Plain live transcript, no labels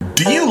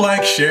Do you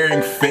like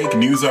sharing fake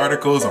news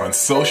articles on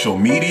social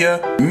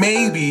media?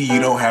 Maybe you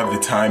don't have the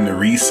time to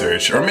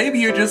research, or maybe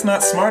you're just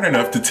not smart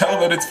enough to tell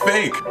that it's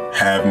fake.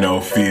 Have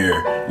no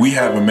fear. We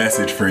have a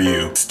message for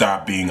you.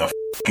 Stop being a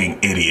fucking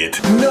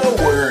idiot. No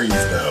worries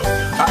though.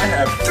 I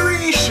have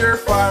 3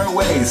 surefire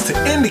ways to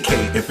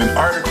indicate if an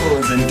article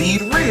is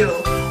indeed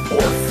real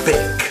or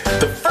fake.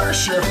 The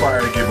first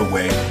surefire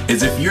giveaway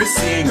is if you're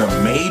seeing a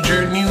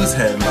major news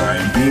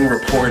headline being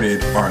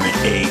reported on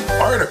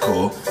an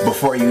article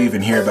before you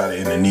even hear about it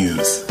in the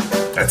news.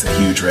 That's a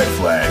huge red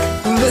flag.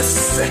 The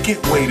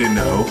second way to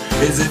know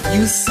is if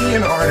you see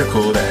an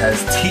article that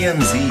has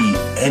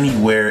TMZ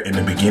anywhere in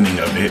the beginning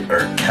of it,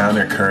 or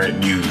counter current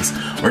news,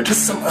 or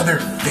just some other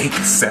fake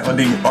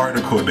sounding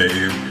article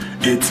name,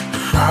 it's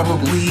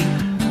probably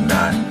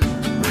not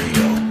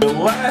real. The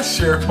last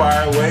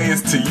surefire way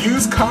is to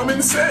use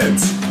common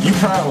sense. You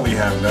probably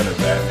have none of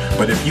that,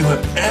 but if you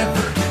have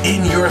ever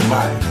in your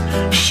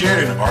life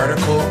shared an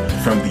article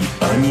from The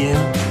Onion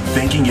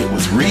thinking it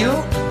was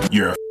real,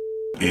 you're a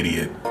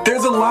idiot.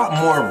 There's a lot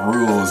more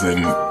rules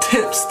and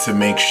tips to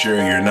make sure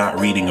you're not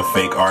reading a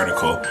fake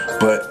article,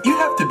 but you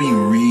have to be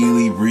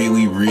really,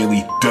 really,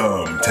 really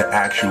dumb to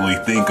actually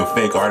think a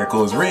fake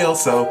article is real,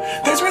 so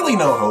there's really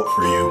no hope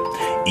for you.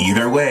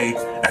 Either way,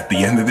 at the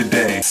end of the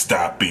day,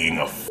 stop being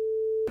a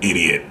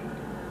idiot.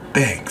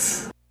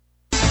 Thanks.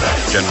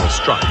 General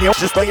strike.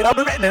 Just like it up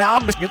and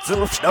I'm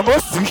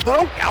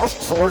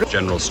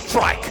General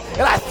strike.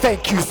 And I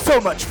thank you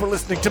so much for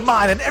listening to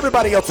mine and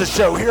everybody else's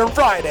show here on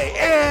Friday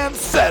and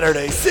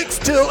Saturday, 6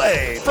 till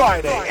 8.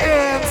 Friday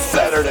and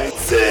Saturday,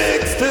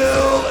 6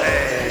 till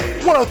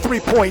 8.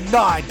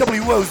 103.9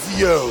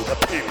 WOZO, the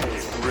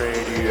People's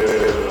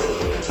Radio.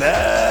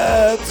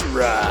 That's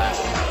right.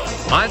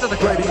 Either the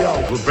radio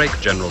will break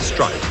general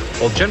strike,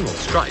 or general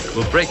strike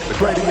will break the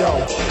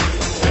radio.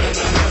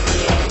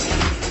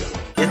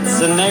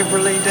 It's a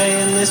neighborly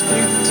day in this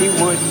beauty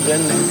wood, a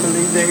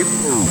neighborly day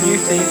for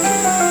beauty.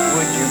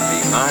 Would you be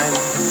mine?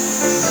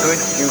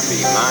 Could you be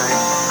mine?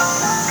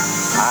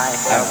 I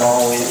have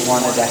always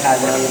wanted to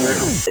have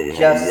neighbors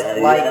just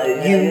like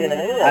you.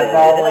 I've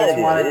always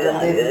wanted to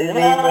live in the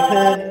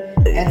neighborhood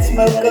and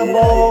smoke a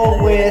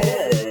bowl with.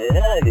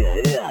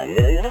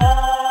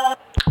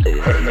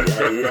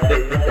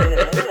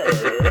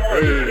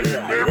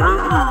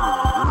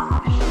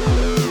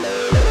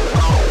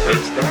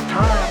 It's that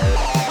time.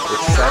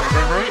 It's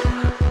Saturday night.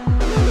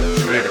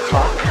 It's 8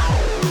 o'clock.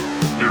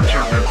 You're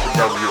tuned into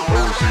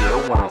WOZO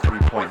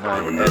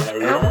 103.9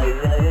 FM.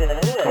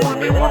 Telling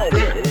me one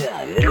thing.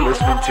 You're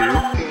listening to.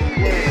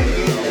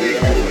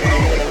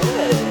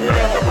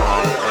 And I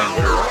am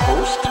your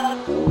host.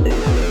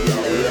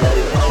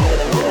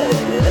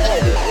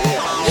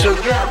 So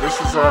yeah, this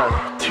is 2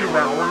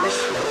 hours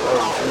of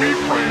me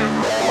playing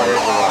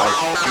whatever I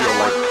feel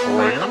like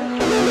playing.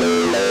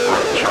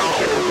 I'm trying to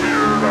take a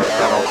beer, I've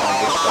got all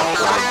kinds of stuff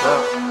lined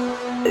up.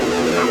 And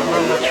I'm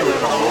gonna let you in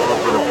on a little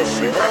bit of a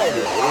secret.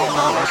 I'm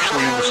not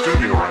actually in the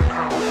studio right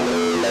now.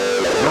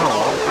 No,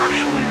 I'm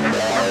actually in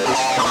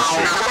Memphis,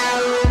 Tennessee.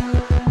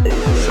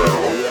 So,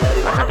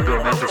 I had to go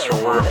to Memphis for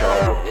work. I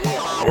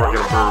work at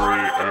a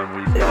brewery, and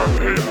we've got a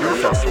beer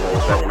festival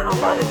that we're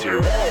invited to.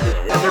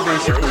 And they're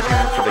basically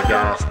paying for the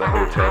gas, the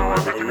hotel,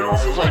 everything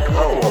else. It's like,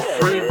 oh, a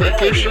free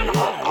vacation?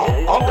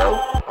 I'll go.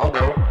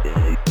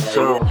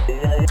 So,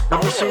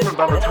 I'm assuming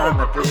by the time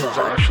that this is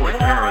actually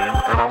airing,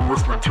 and I'm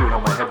listening to it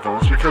on my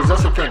headphones, because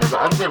that's the thing, is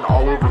I've been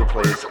all over the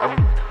place.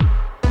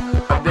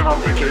 I've been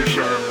on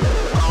vacation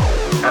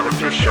at a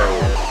fish show,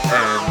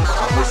 and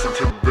I'm listening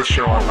to this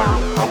show on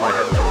my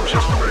headphones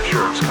just to make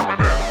sure it's coming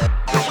in.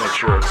 Just to make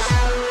sure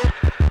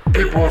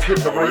people have hit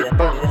the right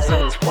buttons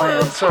and it's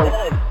playing. So,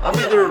 I'm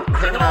either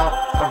hanging out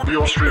on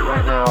Beale Street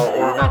right now,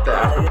 or I'm at the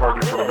after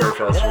party for the beer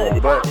festival,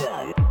 but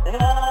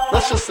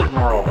let's just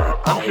ignore all that.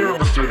 I'm here in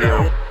the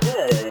studio,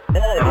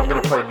 and I'm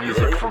going to play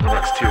music for the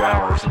next 2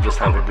 hours and just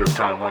have a good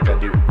time like I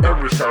do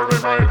every Saturday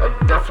night. I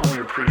definitely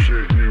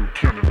appreciate you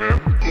tuning in.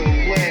 The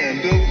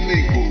land of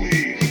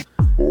make-believe.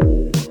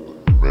 Old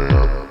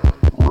Man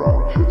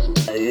Ratchet.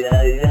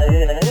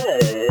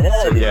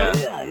 So yeah,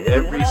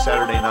 every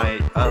Saturday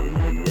night,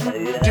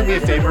 do me a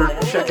favor,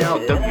 check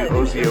out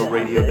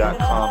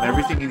wozoradio.com,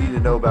 everything you need to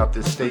know about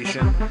this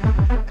station.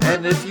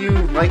 And if you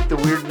like the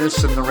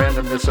weirdness and the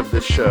randomness of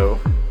this show,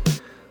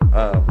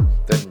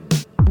 then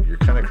you're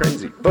kind of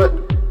crazy. But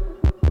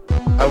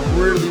I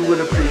really would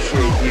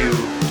appreciate you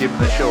giving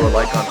the show a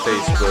like on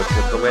Facebook,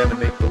 at The Land of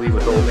Make Believe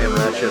with Old Man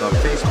Ratchet on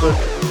Facebook,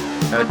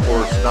 and of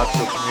course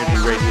Knoxville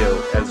Community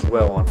Radio as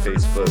well on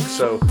Facebook.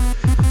 So,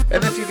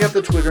 and if you got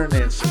the Twitter and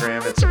the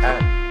Instagram, it's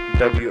at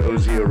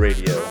WOZO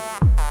Radio.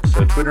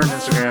 So Twitter and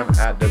Instagram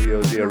at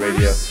WOZO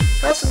Radio.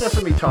 That's enough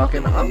of me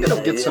talking. I'm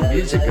gonna get some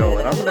music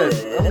going. I'm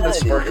gonna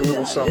spark a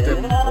little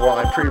something while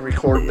I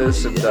pre-record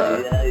this, and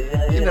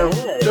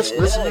just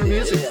listen to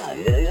music,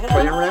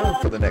 play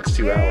around for the next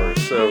 2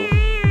 hours. So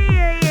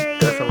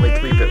definitely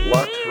keep it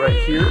locked right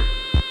here.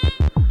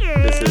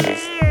 This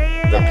is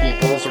the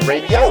People's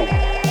Radio.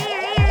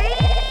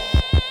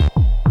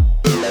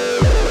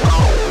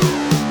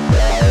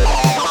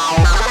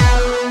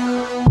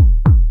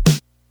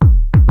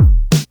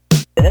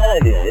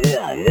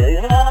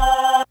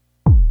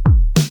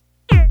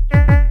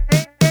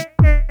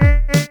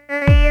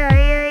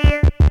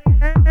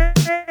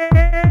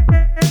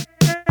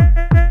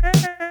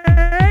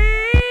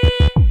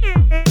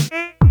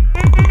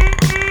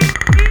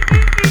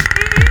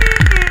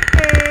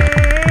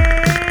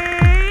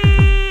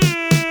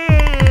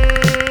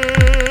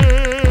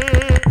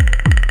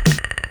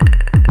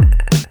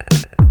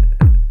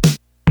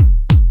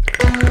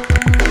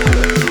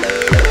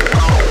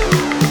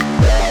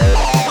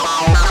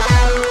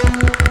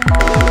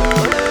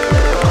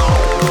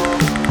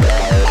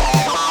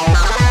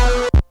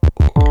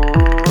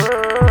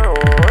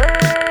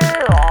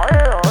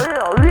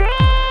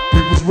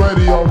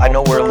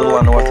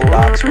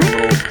 talks are a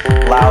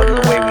little loud in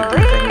the way we do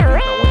things. I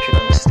want you to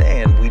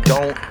understand, we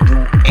don't do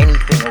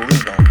anything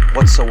illegal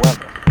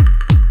whatsoever.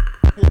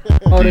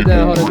 Hold it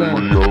down, hold it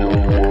down.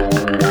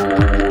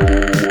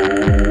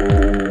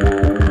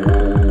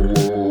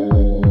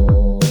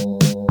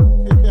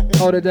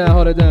 Hold it down,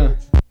 hold it down.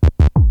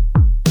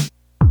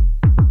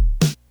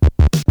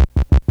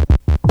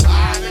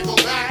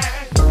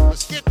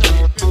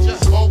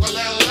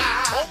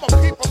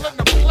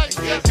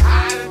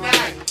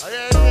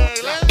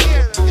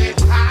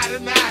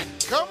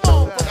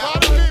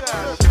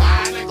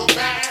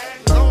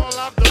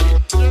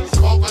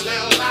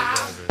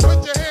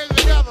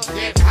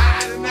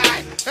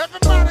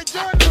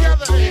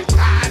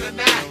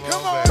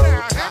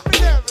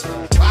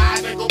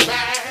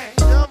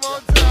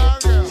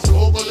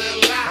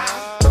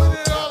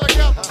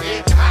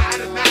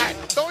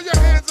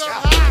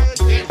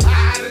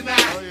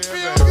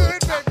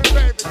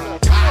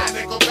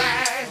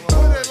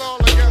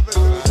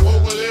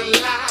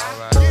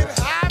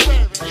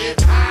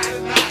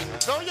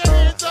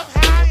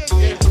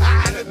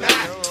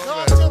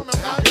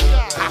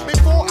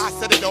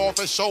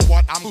 Show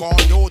what I'm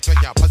gonna do to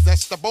ya.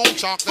 Possess the bone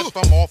chocolates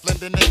from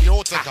Offland and in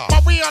Utica.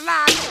 My real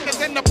life is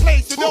in the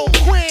place you don't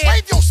quit.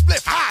 Wave your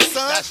split high,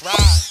 son. That's right.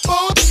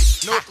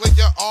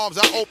 Nuclear arms,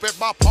 I open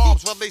my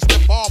palms, release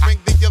the bomb, ring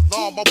the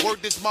alarm. My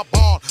word is my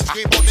bond.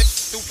 Scream on it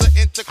through the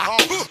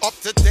intercom. Up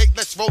to date,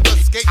 let's roll the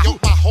skate. Yo,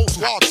 my whole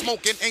squad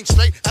smoking ain't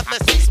straight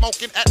unless we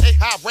smoking at a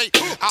high rate.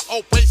 I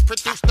always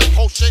produce the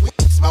potion.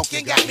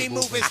 Smoking got me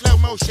moving slow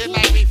motion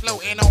like we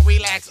floating on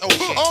relax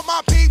ocean. All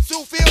my peeps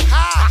who feel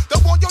high,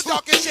 don't want your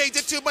darkest shades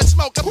and too much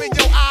smoke up in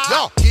your eye.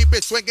 Yo, keep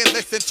it swinging,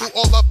 listen to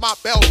all of my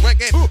bells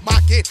ringing. My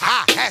get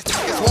high,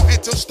 is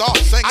wanting to start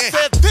singing. I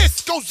said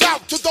this goes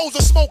out to those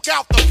who smoke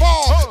out the farm.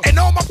 And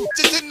all my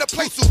bitches in the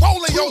place who roll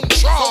their own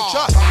charm. So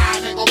just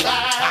ride and go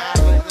back,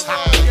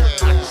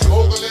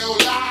 smoke a little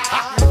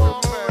light,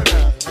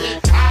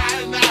 get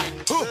high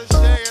tonight, get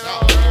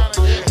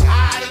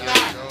high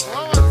tonight.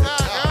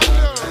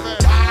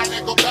 Ride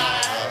and go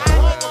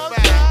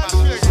back,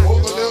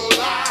 smoke a little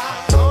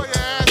light,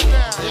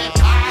 get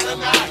high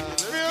tonight,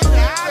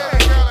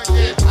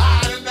 get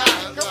high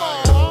tonight.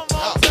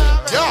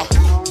 Yo,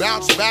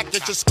 bounce back, you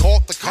just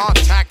caught the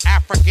contact.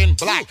 African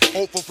black,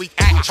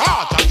 overreact,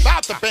 charge. I'm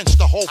about to bench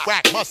the whole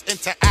whack. Must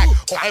interact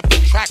on every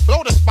track,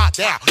 blow the spot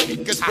down.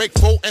 Niggas break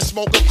full and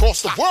smoke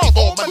across the world.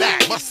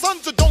 Almanac. My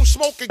sons who don't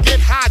smoke and get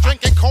high,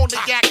 drinking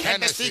cognac,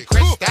 Hennessy,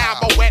 Cristal,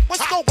 Moet.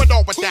 What's going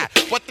on with that?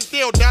 What the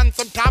deal done?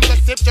 Sometimes I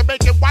sip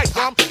Jamaican white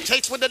rum,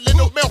 chase with a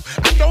little milk.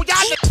 I know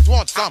y'all niggas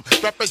want some.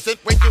 Represent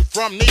where you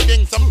from,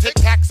 needing some Tic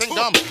Tacs and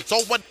gum. So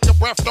what your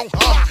breath don't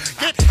hum.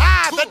 Get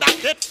high, then I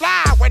get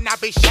fly when I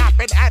be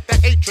shopping at the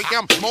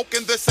atrium,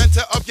 smoking the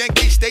center of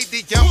Yankee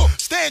Stadium.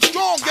 Stand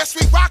strong, yes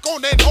we rock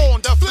on and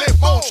on. The flip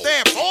phone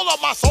stamps, all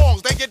of my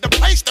songs, they get the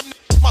place them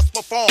must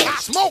perform.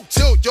 Smoke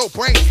till your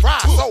brain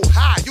fries so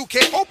high you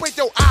can't open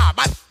your eye.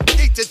 My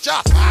need to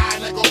just high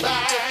and go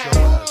back.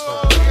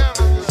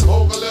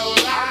 Smoke a little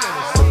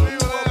loud.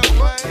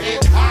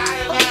 Get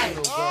high tonight.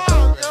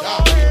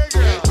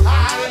 Get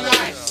high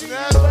tonight.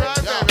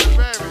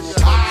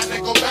 High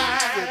and go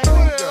back.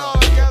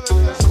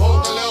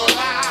 Smoke a little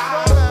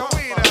loud.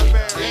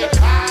 Get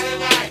high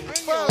tonight.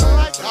 Get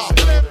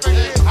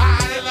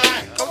high tonight.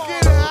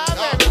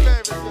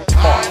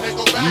 Pot,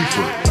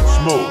 reefer,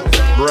 smoke,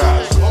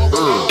 grass,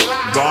 herb,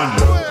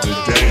 ganja, the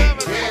dang.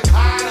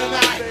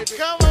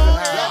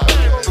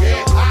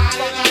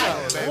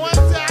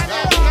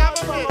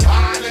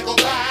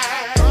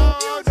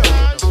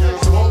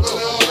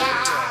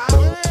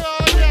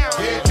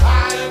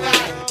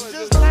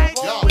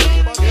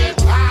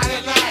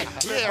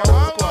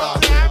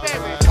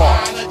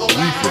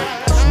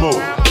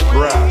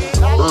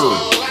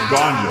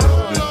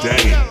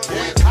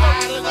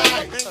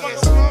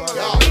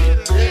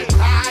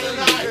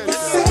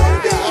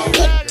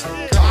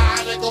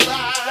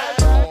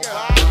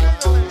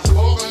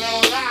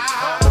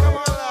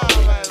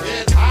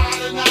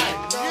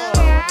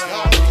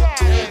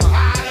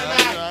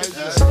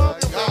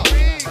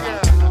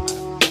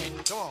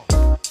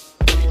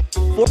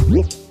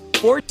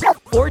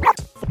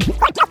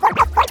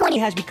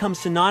 Has become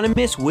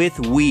synonymous with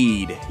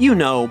weed. You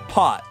know,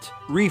 pot,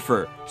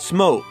 reefer,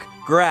 smoke,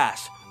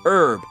 grass,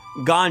 herb,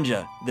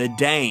 ganja, the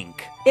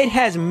dank. It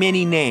has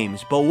many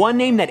names, but one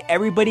name that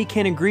everybody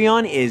can agree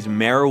on is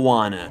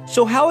marijuana.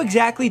 So how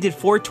exactly did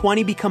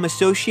 420 become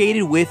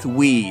associated with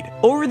weed?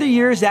 Over the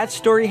years, that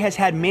story has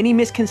had many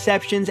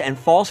misconceptions and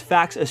false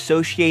facts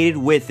associated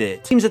with it.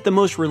 It seems that the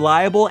most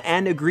reliable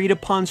and agreed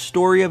upon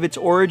story of its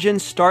origin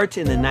starts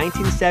in the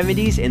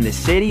 1970s in the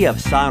city of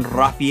San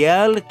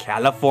Rafael,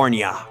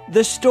 California.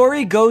 The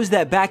story goes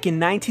that back in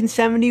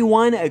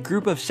 1971, a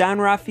group of San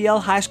Rafael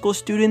high school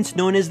students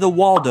known as the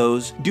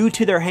Waldos, due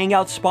to their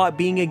hangout spot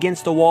being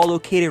against the the wall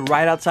located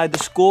right outside the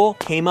school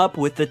came up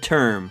with the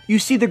term. You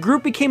see, the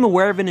group became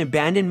aware of an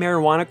abandoned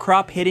marijuana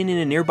crop hidden in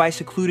a nearby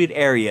secluded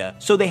area,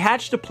 so they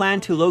hatched a plan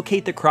to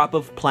locate the crop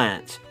of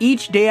plants.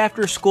 Each day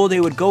after school,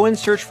 they would go and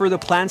search for the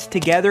plants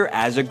together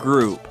as a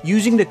group,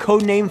 using the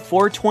codename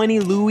 420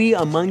 Louie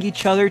among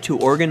each other to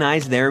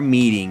organize their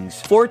meetings.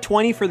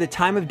 420 for the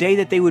time of day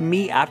that they would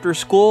meet after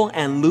school,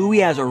 and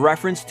Louie as a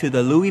reference to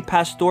the Louis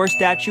Pasteur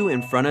statue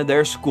in front of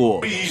their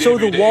school. So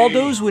the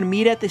Waldos would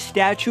meet at the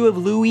statue of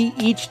Louis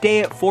each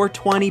day at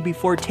 420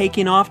 before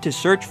taking off to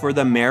search for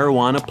the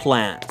marijuana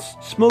plants,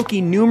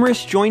 smoking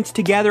numerous joints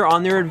together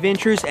on their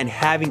adventures and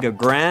having a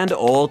grand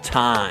old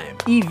time.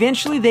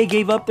 Eventually they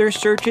gave up their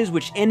searches,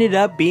 which ended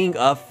up being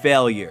a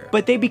failure,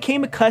 but they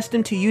became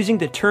accustomed to using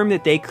the term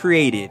that they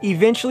created,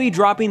 eventually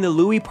dropping the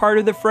Louis part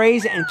of the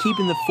phrase and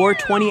keeping the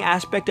 420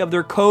 aspect of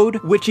their code,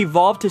 which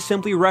evolved to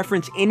simply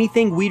reference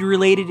anything weed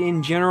related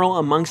in general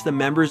amongst the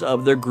members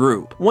of their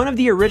group. One of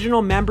the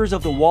original members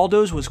of the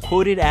Waldos was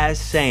quoted as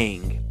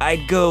saying,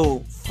 "I'd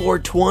go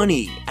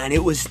 420 and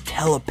it was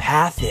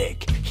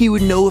telepathic. He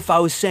would know if I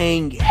was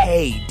saying,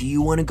 hey, do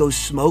you want to go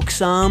smoke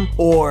some?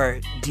 Or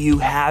do you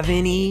have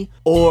any?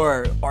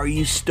 Or are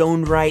you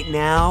stoned right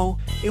now?"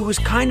 It was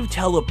kind of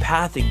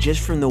telepathic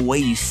just from the way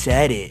you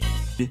said it.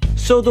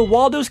 So the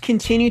Waldos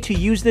continued to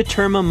use the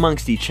term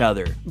amongst each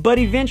other, but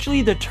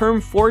eventually the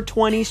term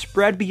 420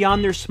 spread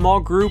beyond their small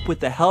group with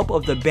the help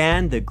of the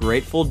band The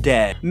Grateful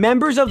Dead.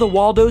 Members of the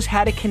Waldos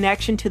had a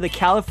connection to the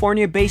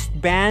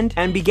California-based band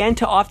and began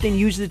to often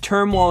use the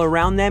term while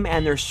around them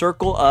and their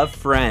circle of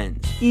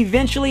friends.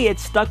 Eventually it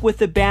stuck with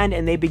the band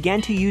and they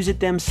began to use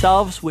it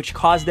themselves, which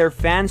caused their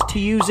fans to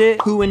use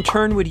it, who in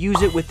turn would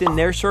use it within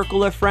their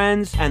circle of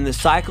friends, and the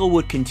cycle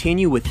would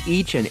continue with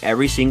each and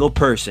every single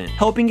person,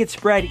 helping it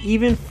spread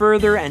even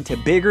further and to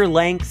bigger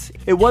lengths.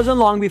 It wasn't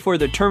long before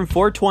the term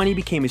 420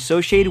 became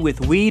associated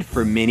with weed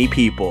for many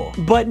people.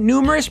 But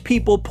numerous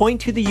people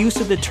point to the use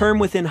of the term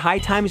within High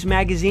Times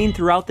magazine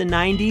throughout the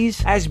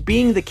 90s as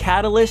being the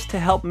catalyst to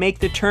help make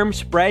the term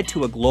spread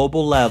to a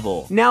global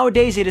level.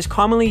 Nowadays, it is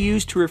commonly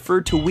used to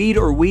refer to weed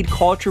or weed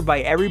culture by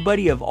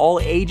everybody of all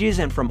ages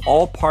and from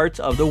all parts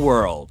of the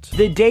world.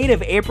 The date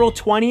of April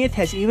 20th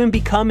has even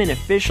become an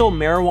official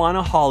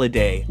marijuana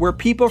holiday, where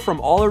people from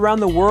all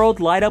around the world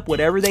light up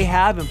whatever they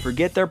have and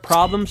forget their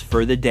problems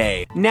for the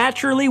day.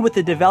 Naturally, with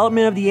the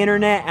development of the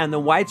internet and the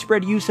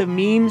widespread use of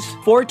memes,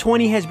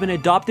 420 has been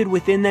adopted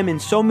within them in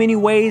so many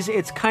ways,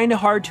 it's kinda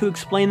hard to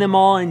explain them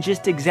all and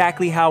just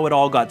exactly how it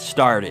all got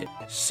started.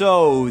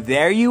 So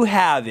there you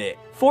have it.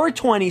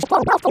 420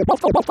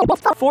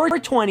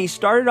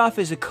 started off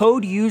as a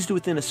code used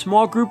within a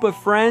small group of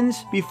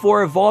friends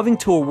before evolving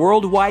to a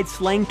worldwide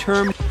slang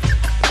term.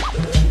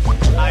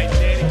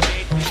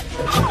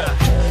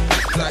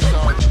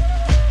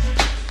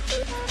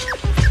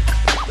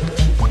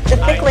 The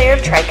thick layer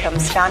of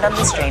trichomes found on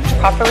the strain,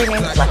 properly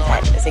named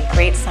fluffhead, is a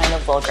great sign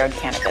of full-grown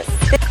cannabis.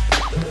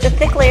 The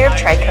thick layer of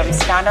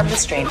trichomes found on the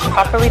strain,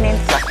 properly named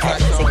fluffhead,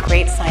 is a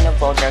great sign of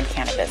full-grown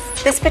cannabis.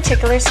 This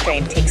particular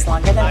strain takes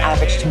longer than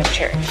average to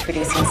mature,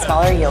 producing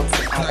smaller yields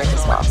than average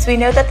as well. So we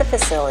know that the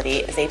facility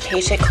is a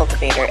patient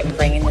cultivator in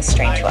bringing this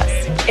strain to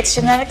us. Its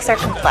genetics are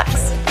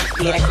complex,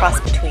 being a cross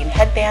between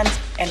headbands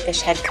and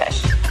fishhead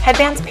kush.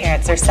 Headband's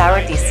parents are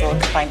sour diesel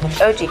combined with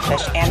OG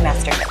kush and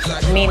master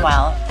kush.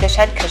 Meanwhile,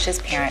 fishhead kush's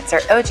parents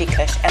are OG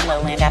kush and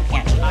lowland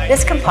afghani.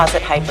 This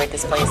composite hybrid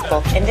displays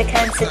both indica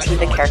and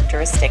sativa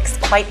characteristics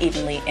quite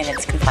evenly in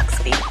its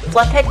complexity.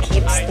 Fluffhead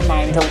keeps the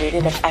mind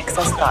deluded of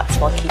excess thoughts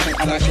while keeping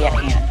energy at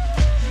hand,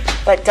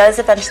 but does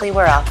eventually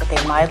wear off with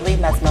a mildly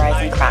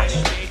mesmerizing crash,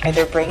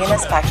 either bringing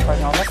us back to our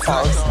normal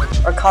selves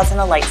or causing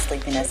a light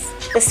sleepiness.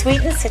 The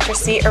sweet and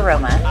citrusy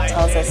aroma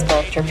tells us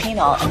both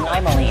terpenol and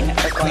limonene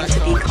are going to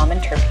be common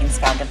terpenes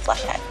found in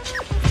fluffhead.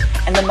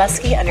 And the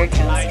musky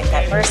undertones hint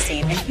that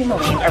myrcene and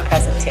humulene are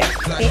present too.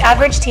 The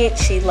average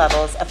THC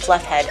levels of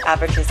fluffhead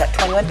averages at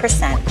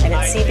 21% and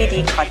its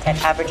CBD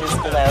content averages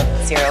below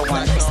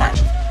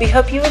 0.1%. We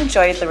hope you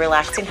enjoyed the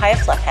relaxing high of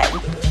fluffhead.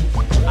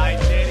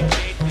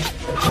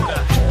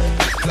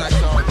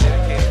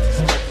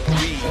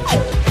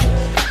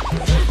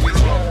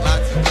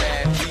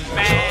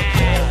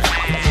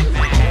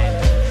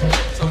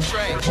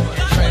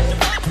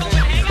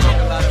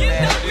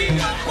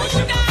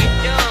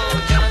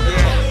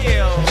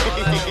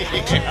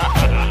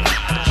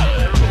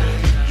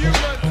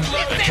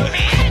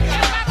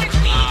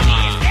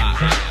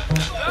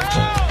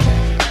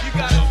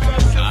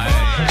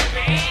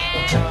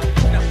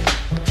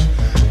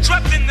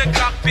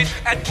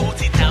 At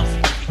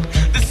 40,000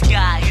 feet, the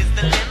sky is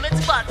the limit,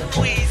 but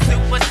we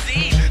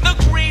supersede. The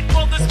green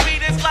for the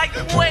speed is like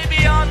way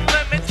beyond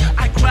limits.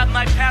 I grab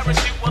my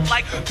parachute with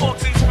like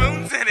forks and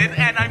spoons in it,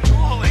 and I'm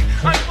falling.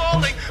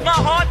 My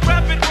heart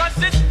rapid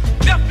rushes,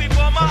 death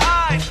before my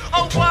eyes.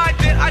 Oh, why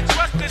did I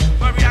trust this?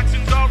 My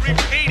reactions are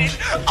repeated,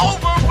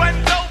 over and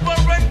over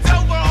and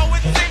over. Oh,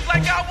 it seems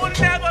like I will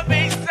never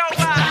be sober.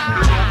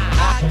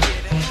 I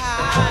get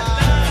high.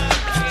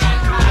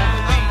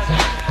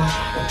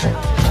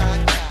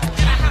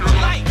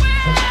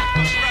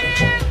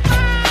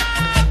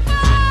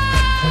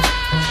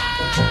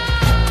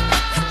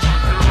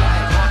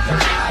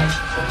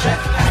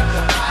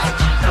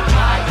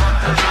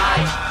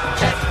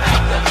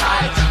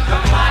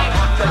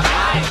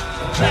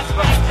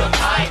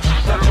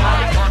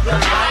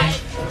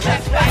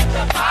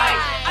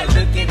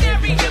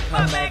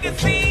 my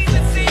magazine,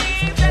 it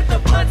seems that the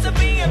blunts are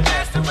being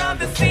passed around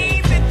the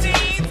scenes and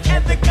teams.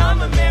 And the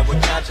common man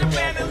with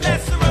contraband in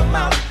lesser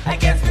amounts. I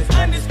guess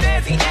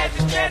misunderstands, he adds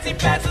his strands, he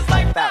passes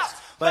like Faust.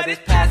 But his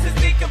pass is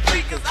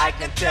incomplete, cause I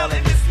can tell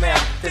in his smell.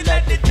 To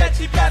let the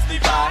touchy pass me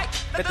by,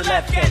 let the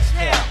left catch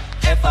hell.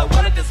 If I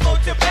wanted to smoke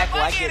tobacco,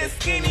 I get a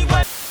skinny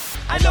one.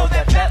 I know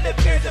that fat lip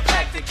here's a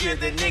pack to cure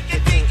the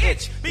nicotine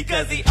itch.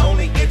 Because the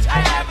only itch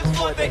I have is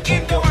for the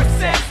indoor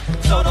sex.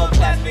 So don't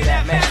pass me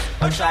that mess,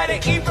 or try to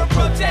even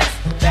protest.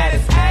 That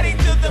is adding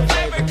to the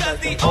flavor, cause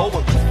the old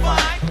one was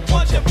fine.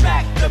 Won't you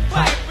back the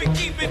pipe and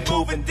keep it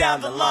moving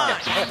down the line?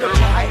 The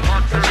right,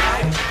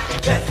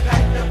 let's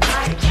back the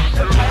pipe.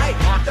 The right,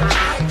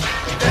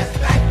 let's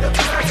back the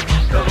pipe.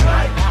 The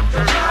right,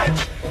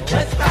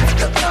 let's back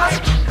the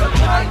pipe. The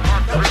right,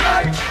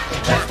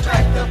 let's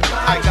back the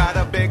pipe. I got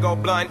a big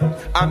old blunt,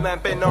 I'm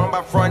amping on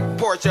my front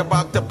porch,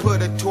 about to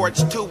put a torch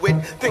to it.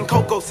 Then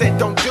Coco said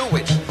don't do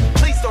it.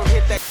 Please don't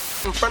hit that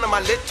in front of my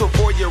little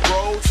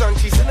 4-year-old son.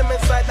 She's sitting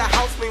inside the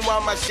house,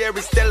 meanwhile my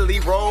Sherry steadily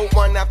roll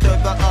one after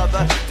the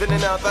other, then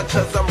another,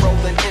 cause I'm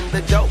rolling in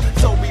the dough.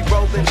 So we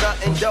rolling the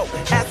endo,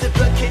 as if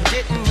the kid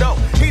didn't know.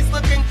 He's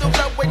looking through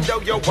the window,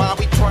 yo, why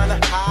we trying to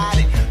hide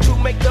it? To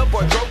make the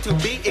boy grow to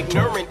be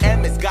ignorant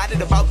and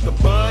misguided about the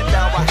bud.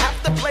 Now I have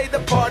to play the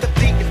part of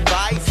the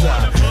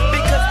advisor,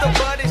 because the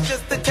bud is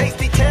just a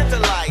tasty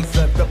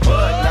tantalizer. The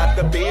bud, not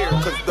the beer,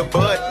 cause the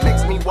bud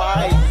makes me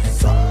wise.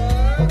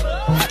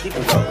 Keep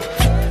it going.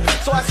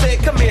 So I said,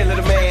 come here,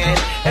 little man.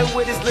 And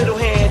with his little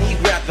hand, he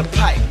grabbed the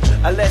pipe.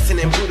 A lesson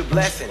in Buddha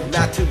blessing,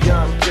 not too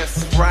young,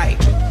 just right.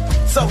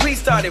 So he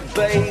started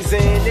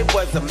blazing, it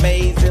was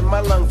amazing. My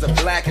lungs are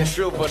black and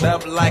shriveled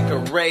up like a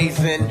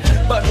raisin.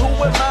 But who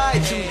am I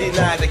to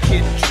deny the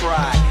kid to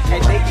try?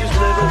 And nature's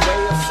little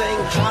way of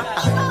saying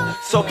hi.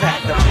 So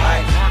pack the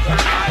pipe.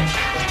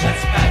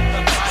 Let's pack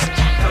the pipe.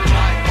 The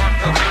right,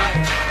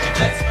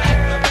 let's pack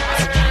the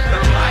pipe. The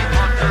right,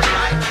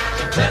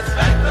 let's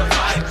pack the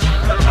pipe.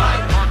 The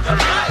right,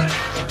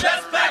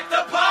 let's pack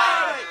the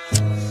pipe.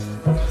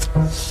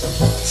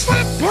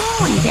 Stop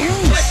blowing down.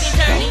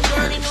 Turning,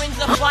 burning rings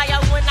of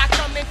fire when I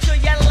come into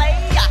your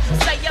lair.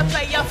 Say you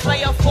pay a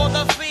player for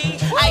the fee.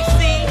 I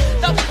see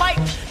the pipe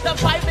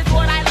is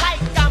what I like.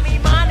 Got me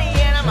money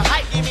and I'm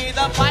hype. Give me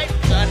the pipe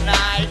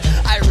tonight.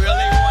 I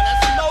really wanna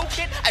smoke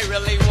it. I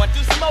really want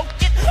to smoke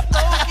it.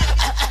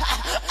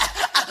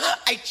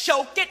 I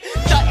choke it.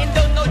 Nothing,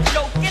 no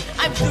joking.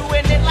 I'm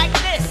doing it like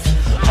this.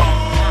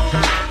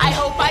 I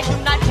hope I do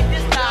not hit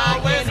this by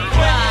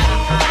anybody.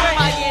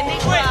 By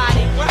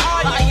anybody.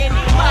 By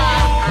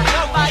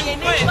anybody. By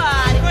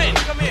anybody.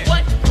 Come here.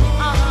 What?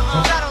 I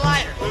got a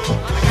lighter.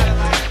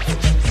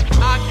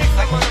 I'll kick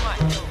some on the mic.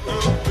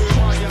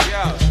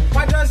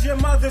 Why does your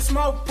mother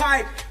smoke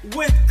pipe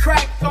with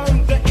crack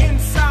on the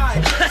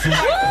inside? She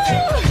like to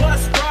take a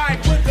bus ride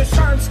with a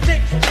sharp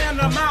stick in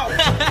her mouth,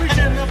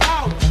 preaching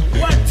about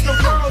what the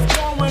world's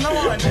going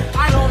on.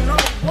 I don't know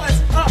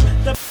what's up.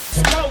 The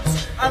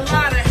smokes a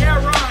lot of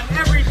heroin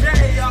every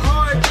day. A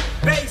hard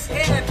bass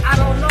head. I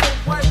don't know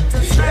what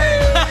to say.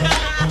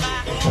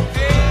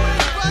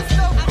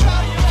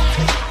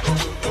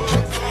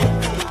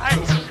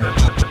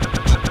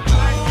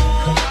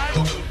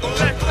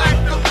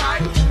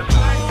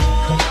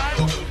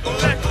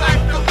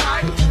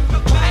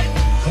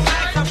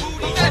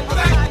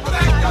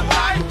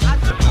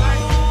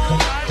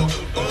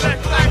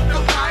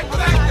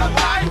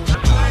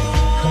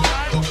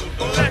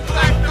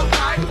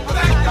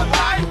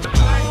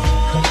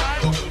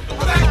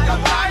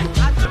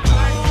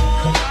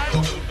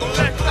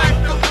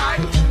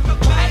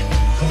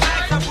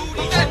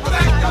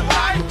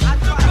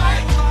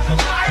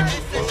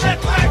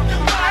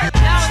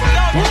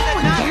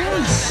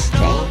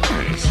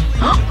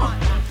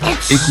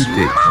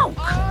 Écoutez,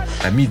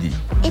 à midi.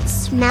 It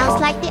smells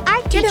like the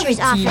art teacher's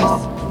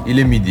office. Il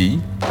est midi.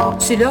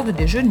 C'est l'heure de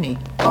déjeuner.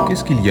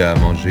 Qu'est-ce qu'il y a à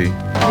manger?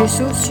 Des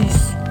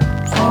saucisses,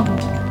 sans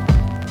doute.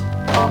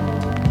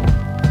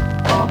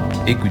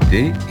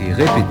 Écoutez et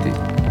répétez.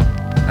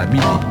 À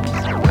midi.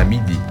 À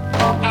midi.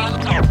 À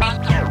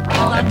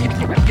midi.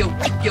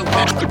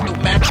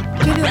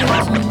 Quelle heure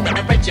est-il?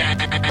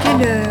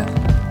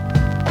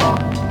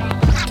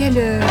 Quelle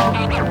heure?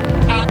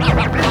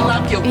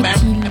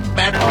 Est-il?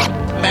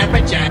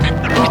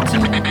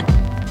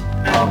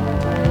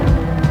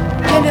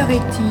 Quelle heure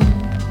est-il?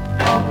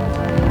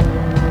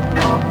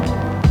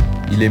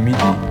 Il est midi.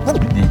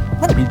 Midi.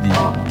 Midi.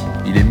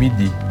 Il est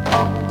midi.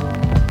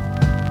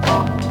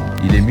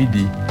 Il est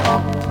midi.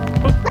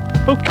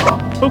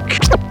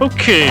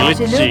 Okay,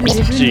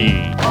 let's see.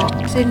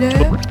 C'est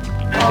l'heure.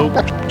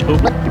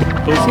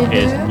 Toke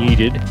as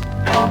needed.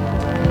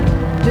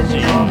 De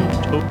déjeuner.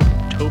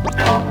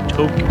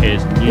 Toke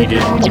as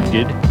needed.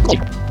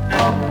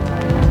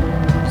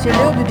 C'est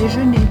l'heure de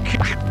déjeuner.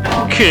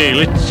 Okay,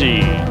 let's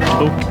see.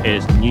 Toke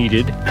as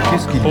needed.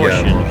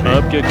 Portion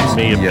objects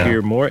may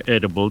appear more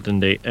edible than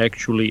they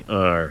actually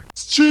are.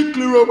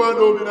 Strictly rubber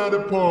dubbing at the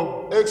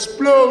pub.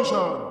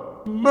 Explosion.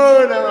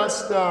 Murder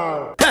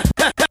star.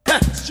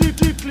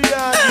 Strictly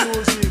hard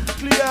music.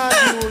 Strictly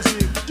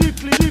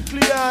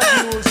hard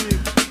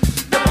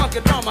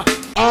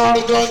All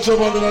the ganja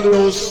man in the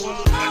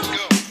house.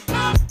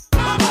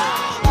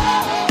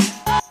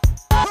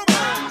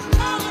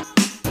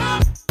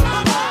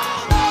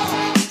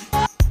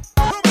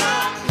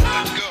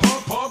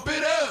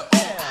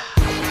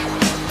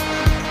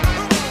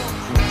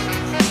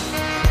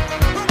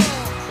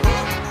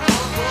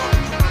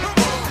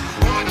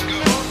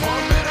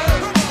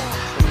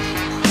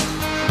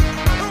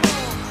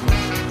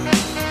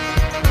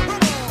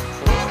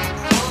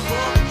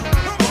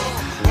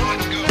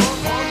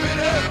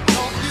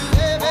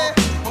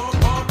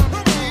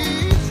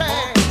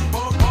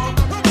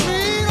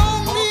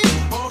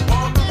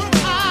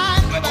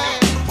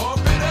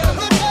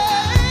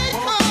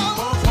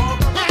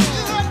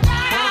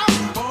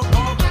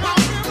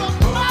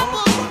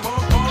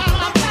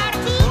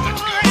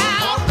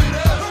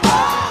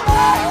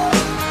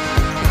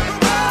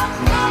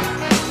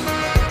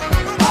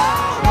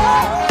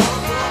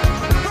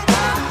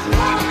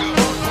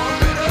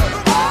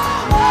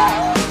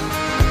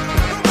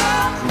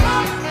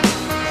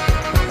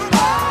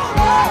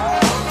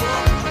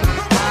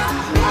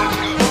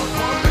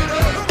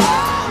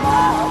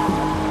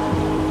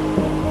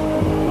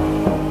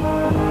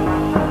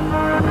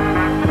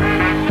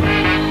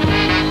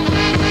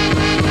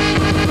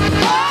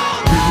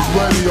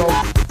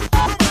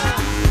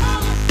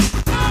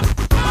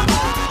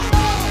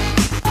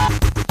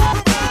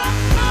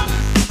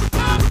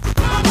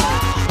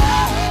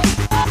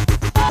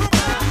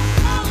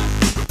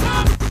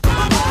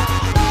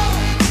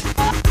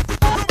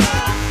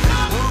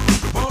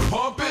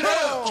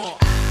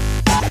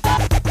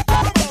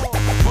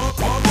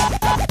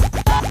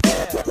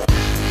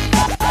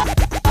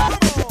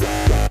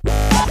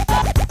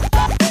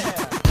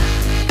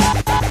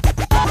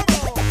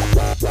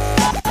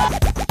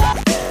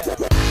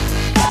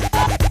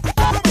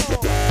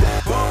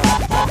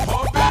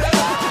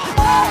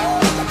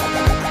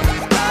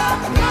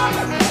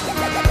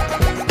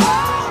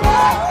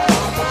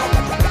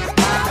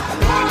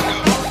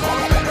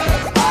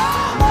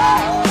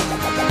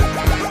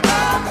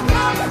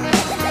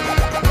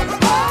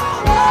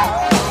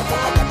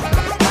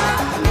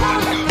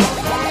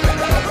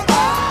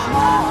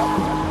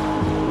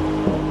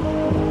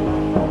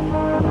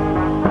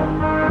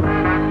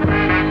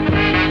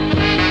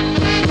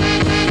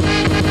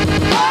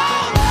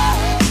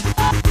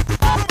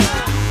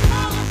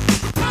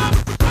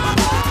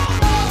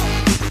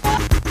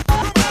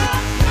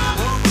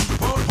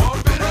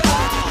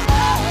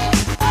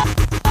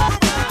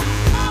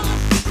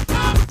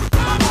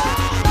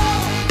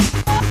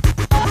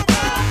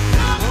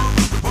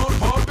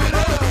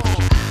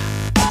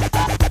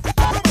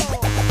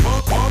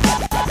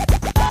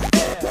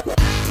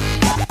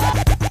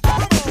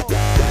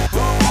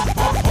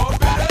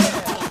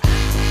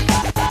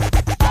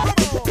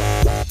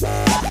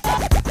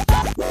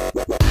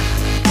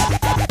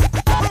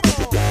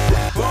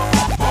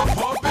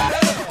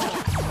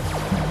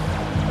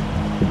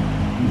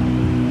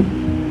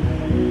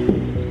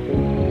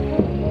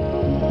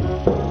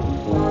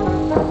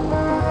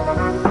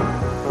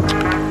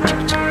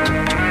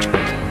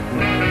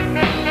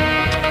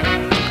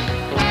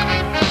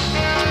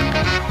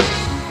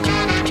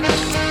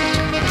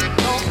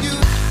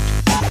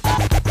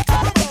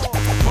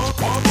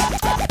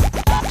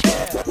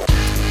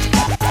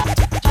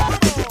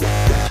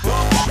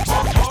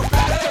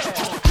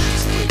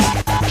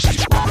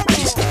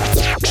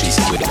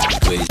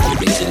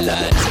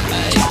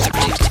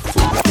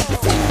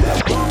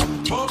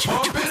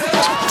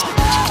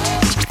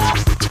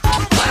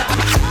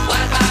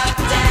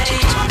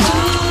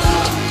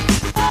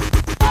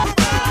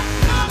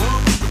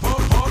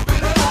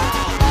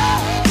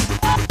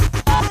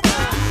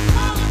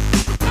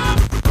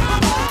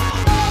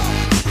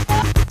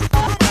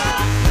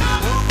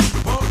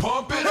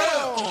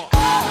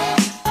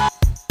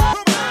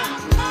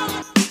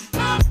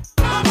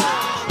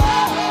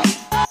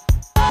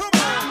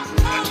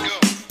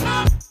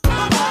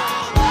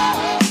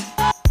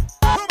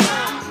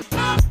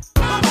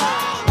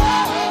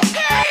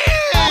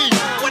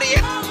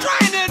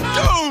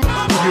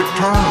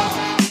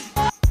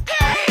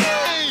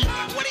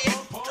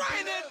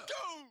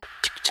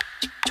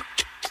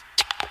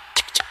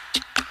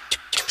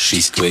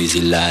 She's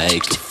crazy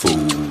like a fool.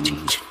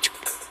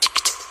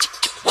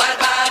 What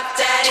about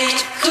Daddy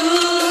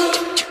Cool?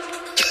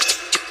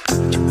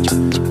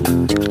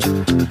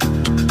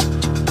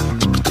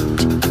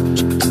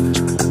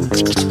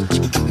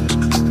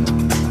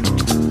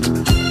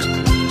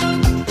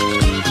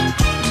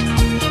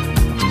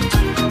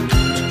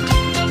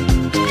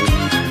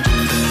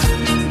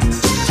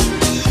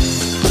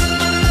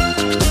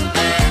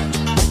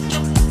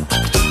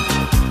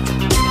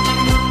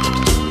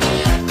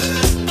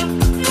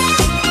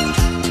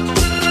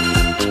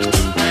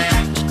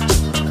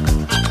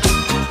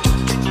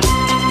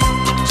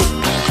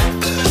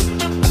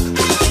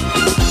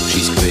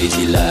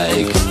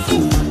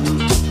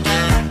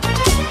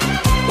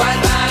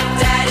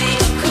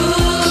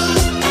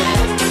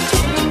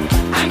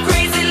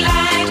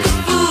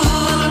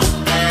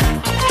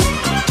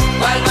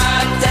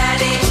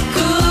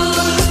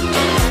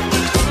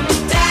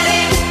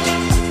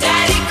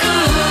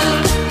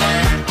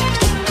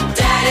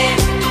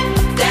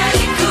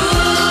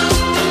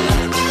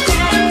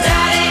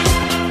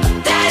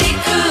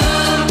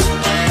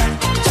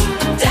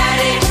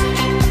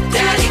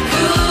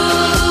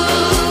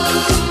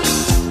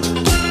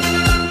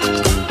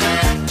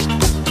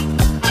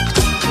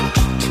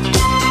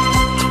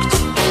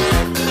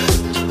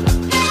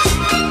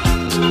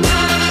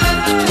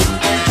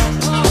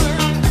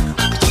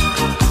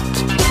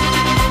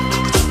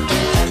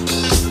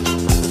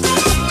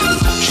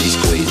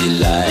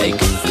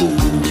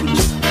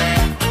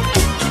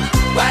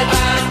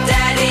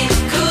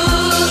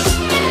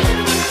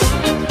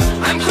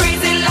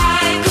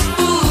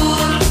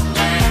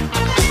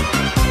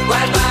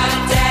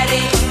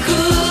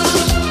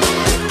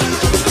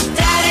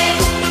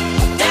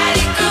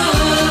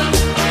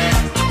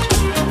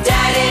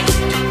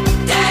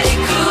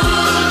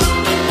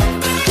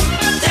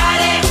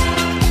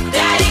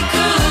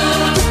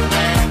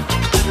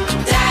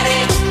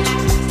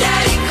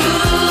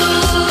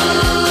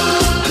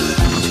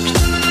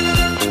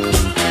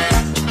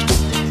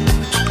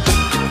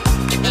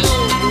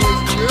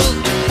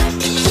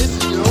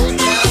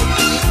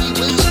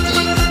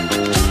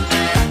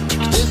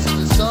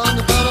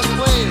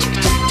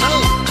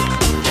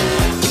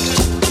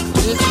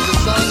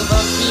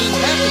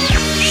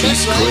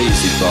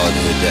 about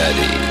her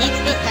daddy.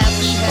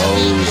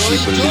 Oh, she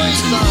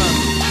believes in him.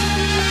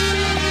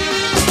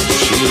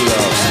 She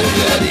loves her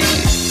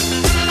daddy.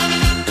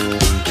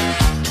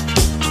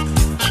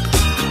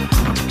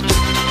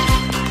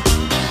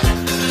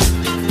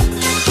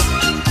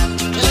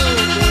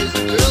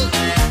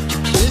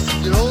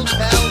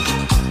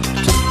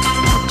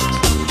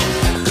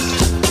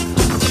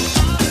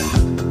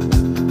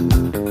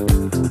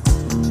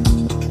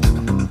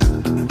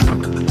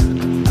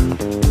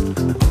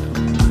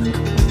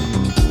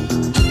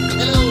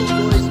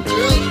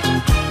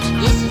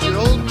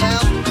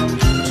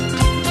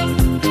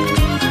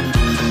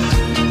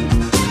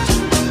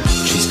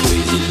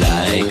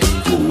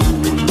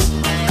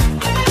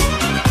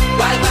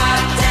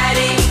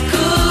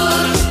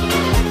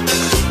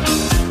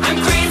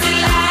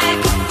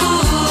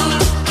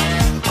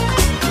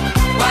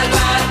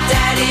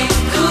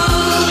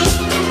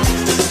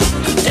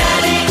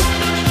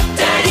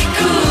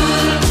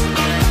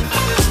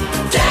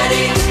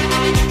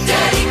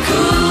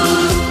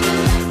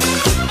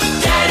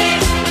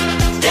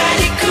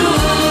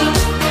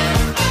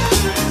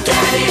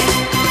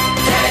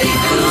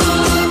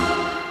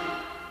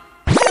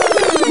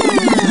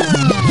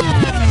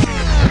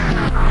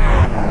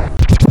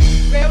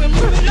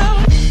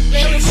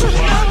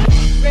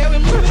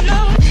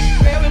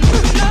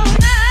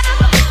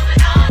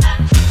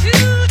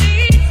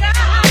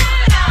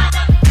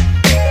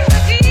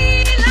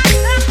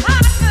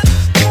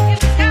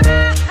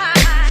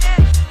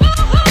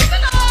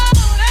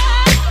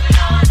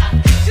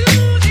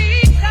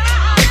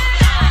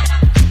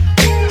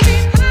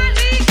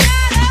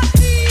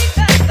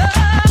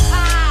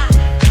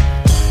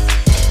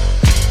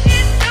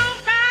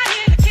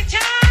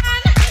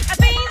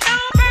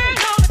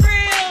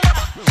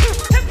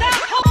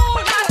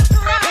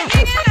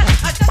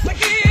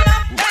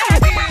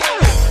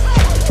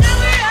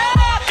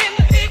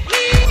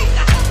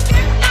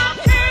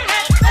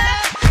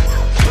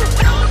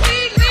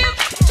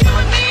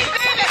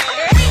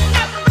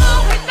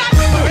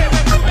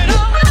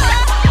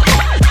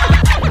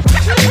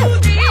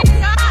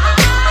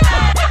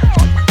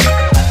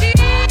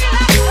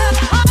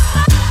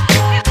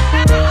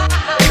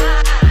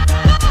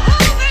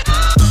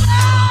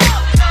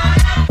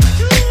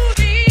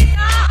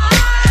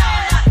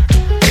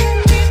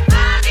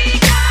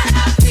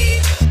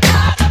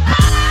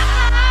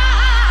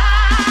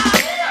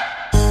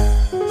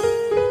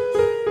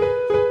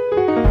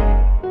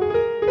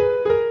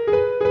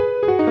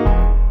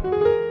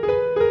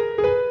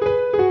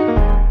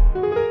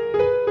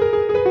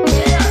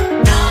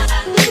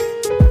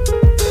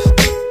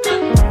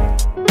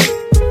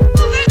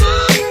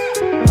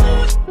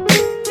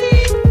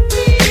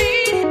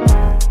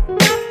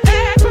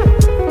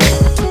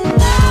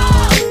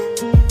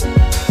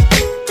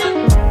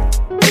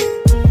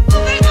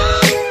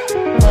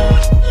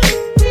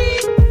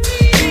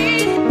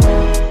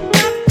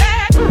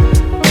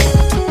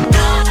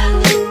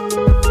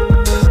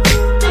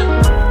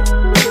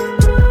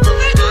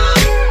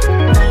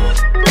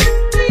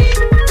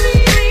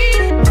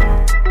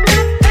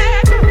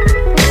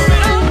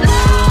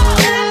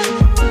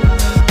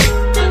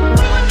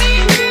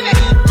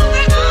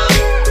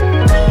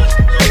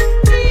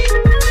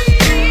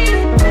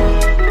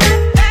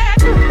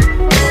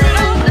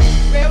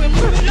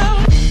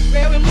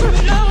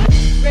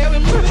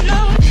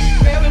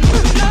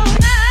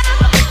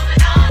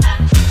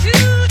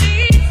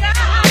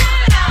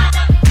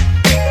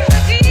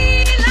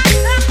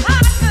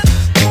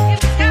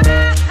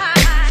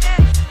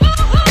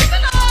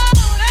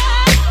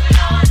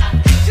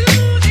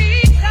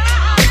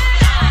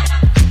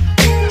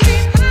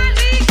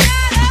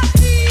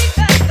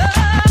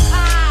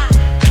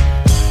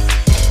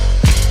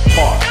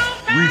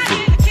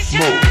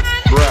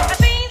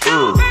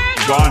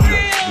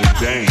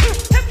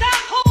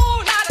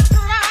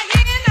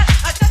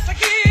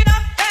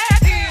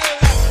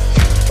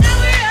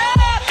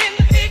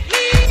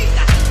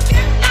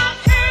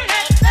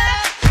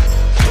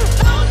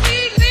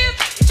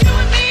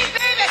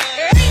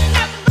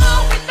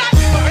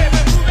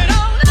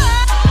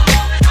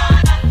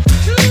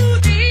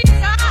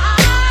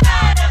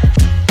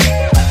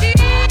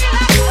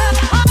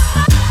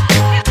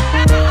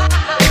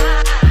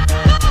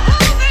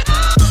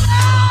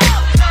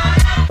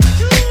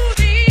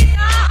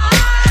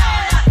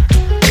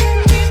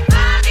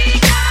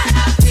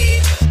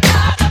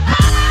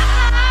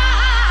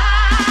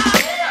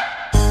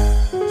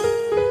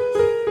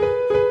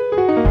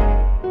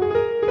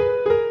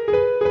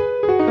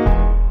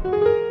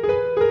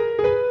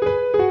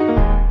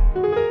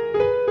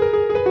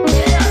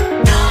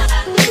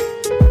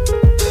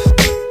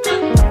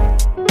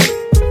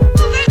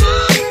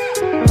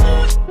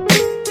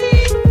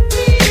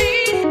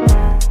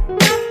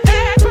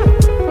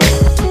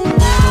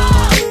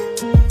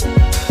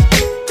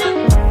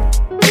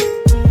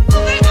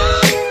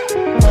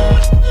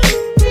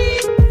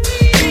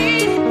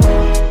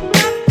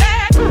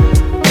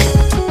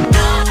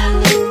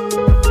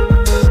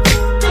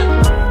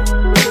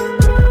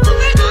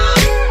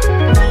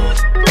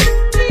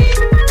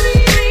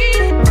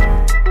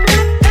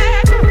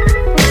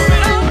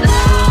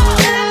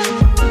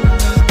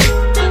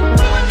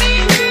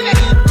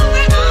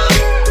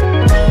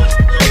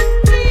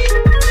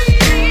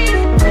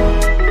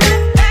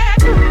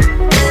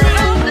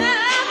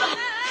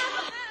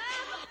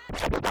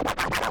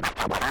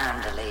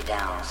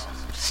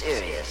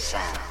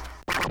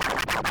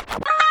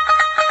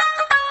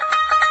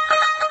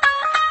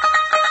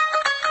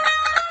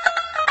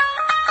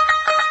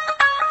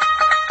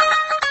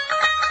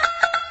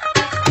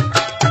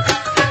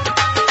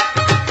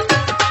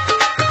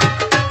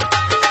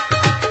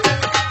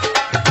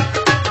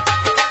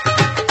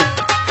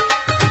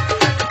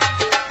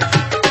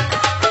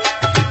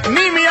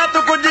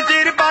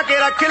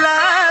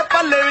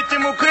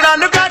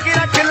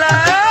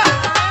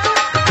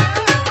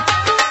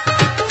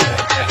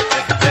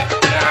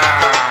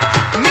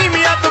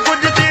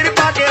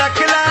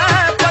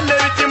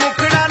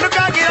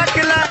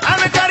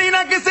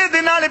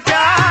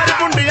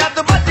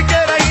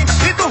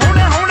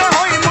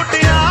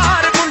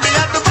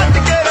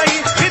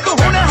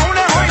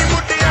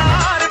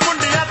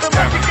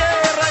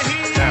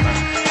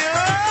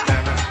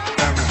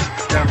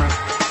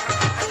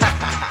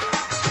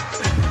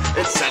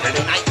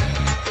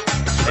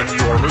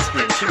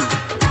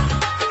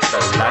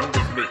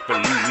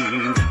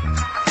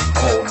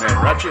 Old Man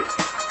Ratchet.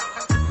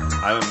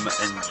 I'm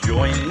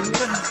enjoying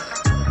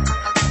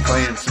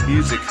playing some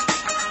music.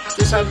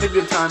 Just having a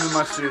good time in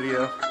my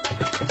studio.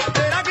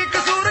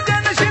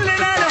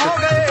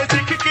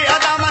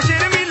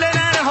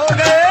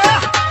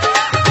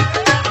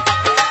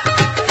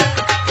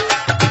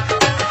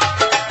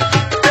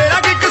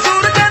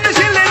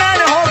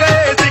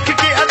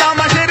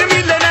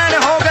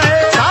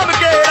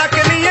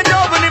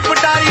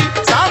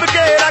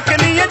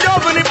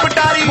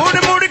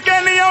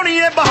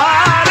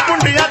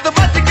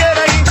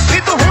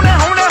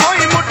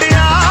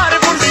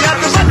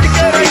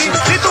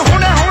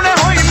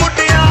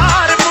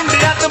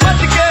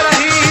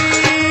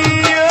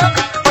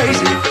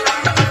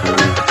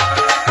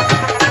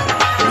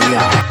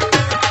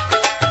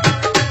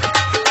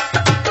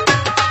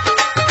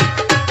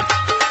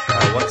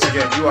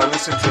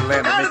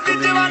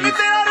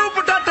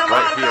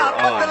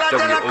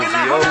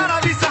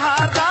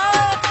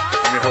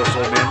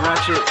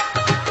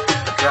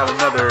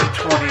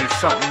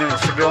 Something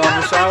minutes to go on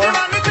this hour.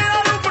 Make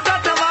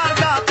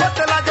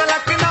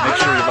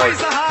sure you like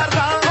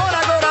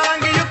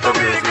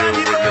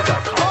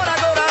wozo-lpfm.com.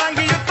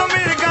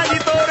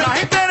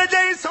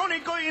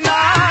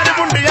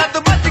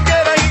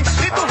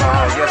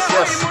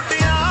 Yes.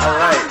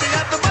 Alright.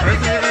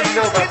 Anything you need to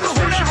know about this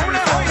station can be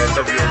found at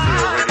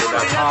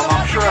wozo-lpfm.com.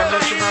 I'm sure I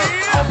mentioned that.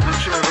 I'll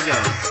mention it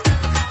again.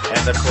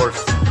 And of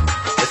course,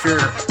 if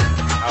you're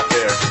out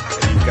there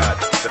and you've got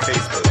the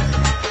Facebook,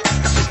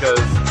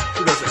 because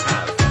who doesn't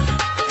have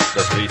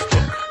the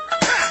Facebook?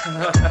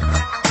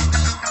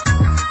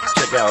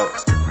 Check out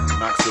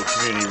Knoxville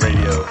Community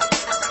Radio,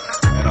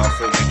 and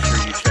also make sure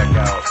you check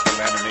out the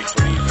Land of Make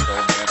Believe with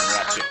Old Man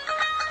Ratchet.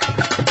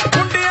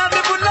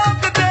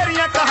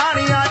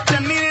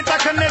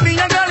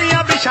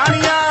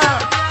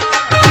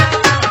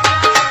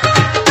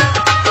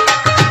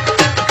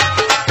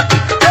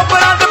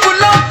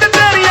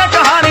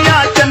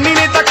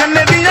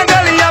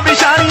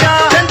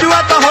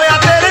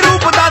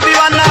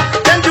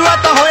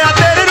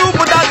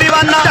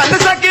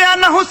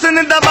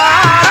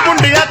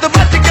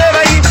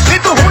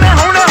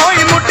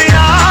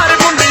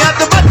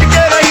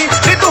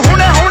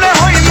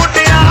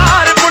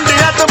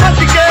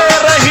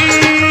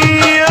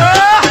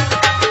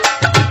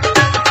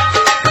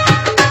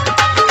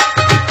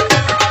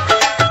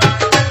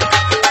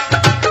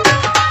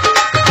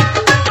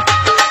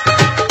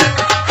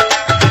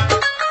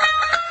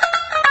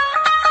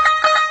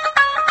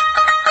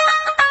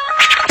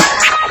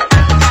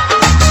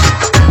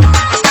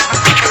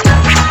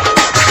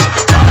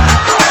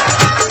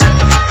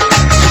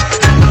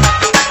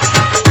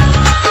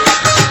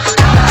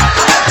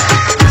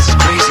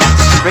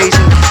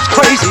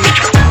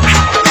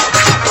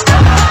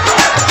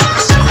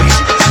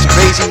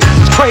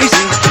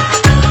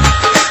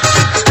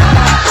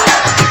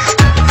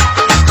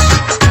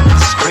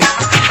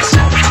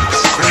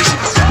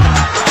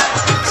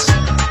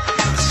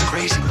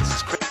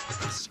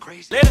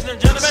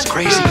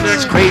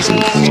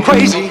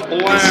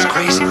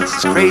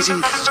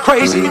 It's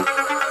crazy.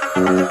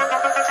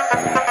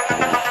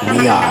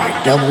 We are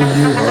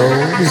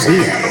WOZO-LP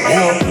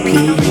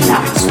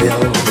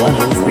Knoxville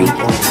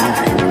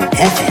 103.9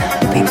 FM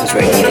People's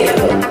Radio.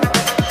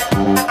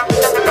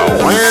 The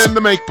land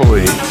of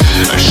make-believe.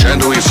 A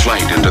shadowy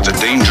flight into the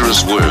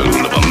dangerous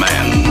world of a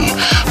man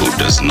who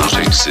does not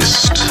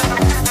exist.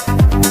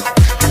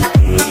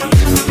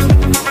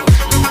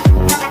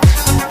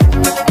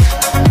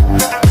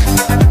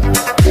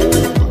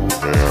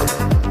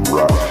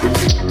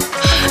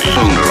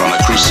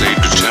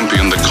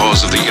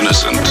 Of the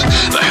innocent,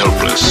 the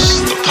helpless,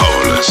 the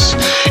powerless,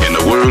 in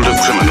a world of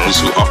criminals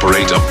who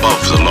operate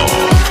above the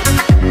law.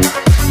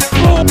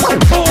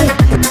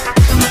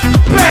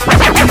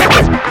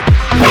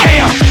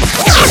 Bam!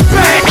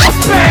 Bam!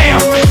 Bam!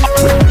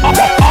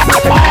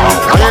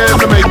 Land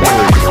to make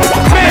believe.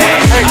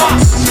 Bam!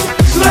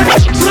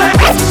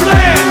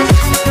 Slam!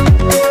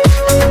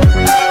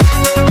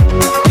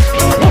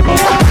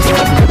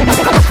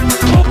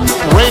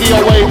 Radio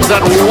waves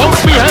that won't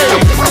behave.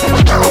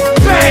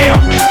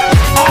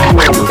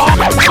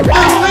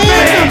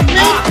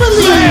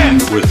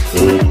 With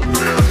Old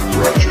Man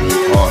Ratchet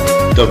on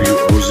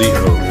WOZO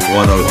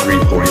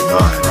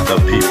 103.9, the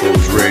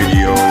People's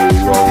Radio.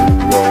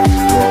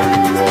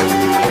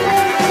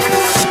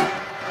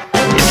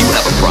 If you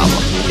have a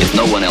problem, if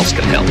no one else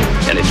can help,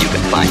 and if you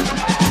can find it,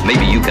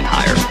 maybe you can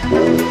hire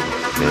Old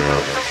Man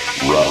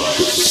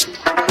Ratchet.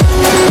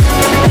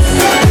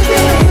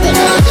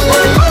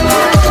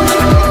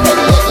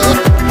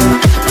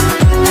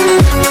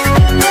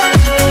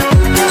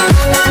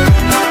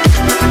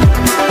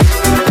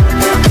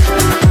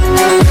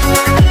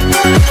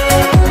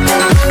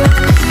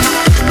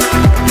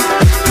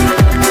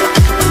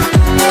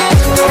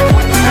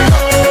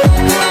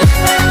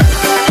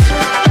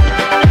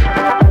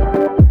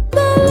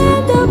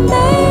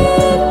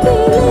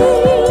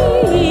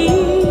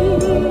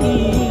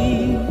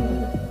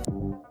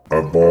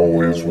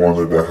 always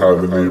wanted to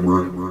have a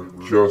neighbor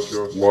just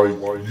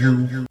like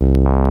you.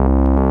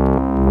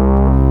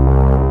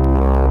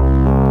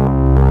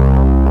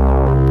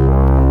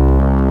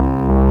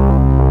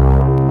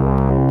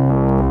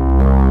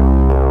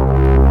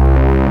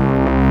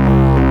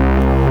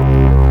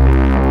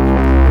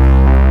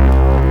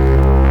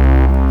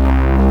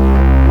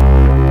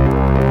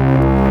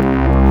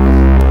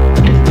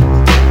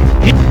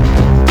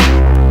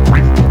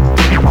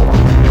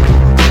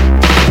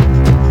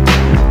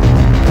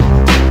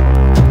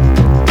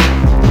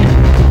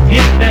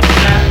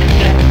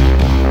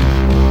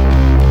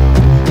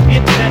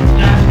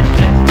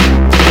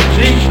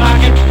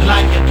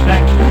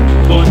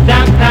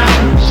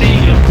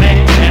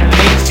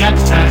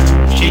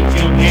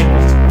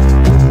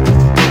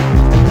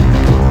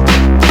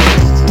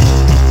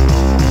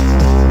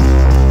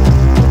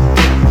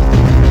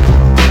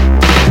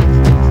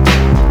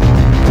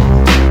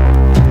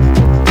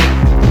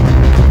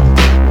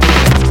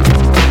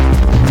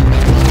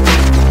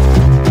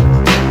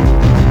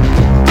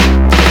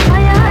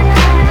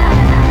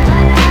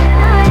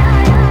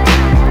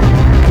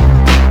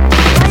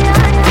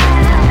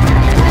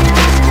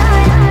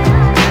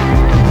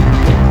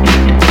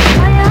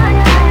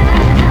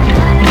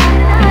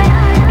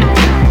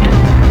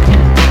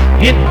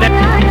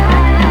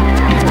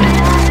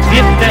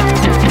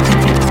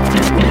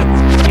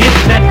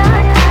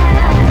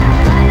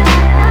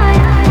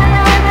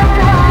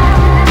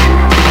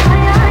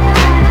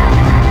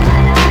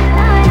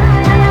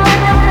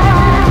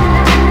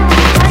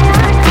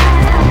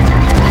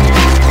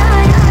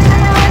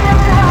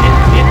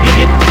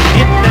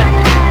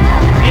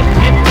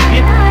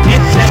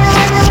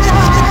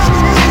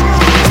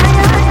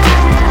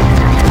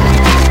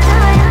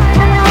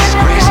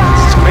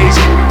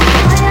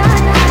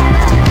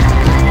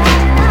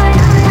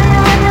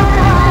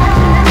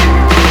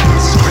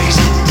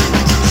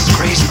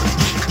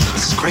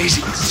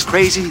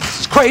 Crazy, this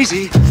is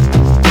crazy.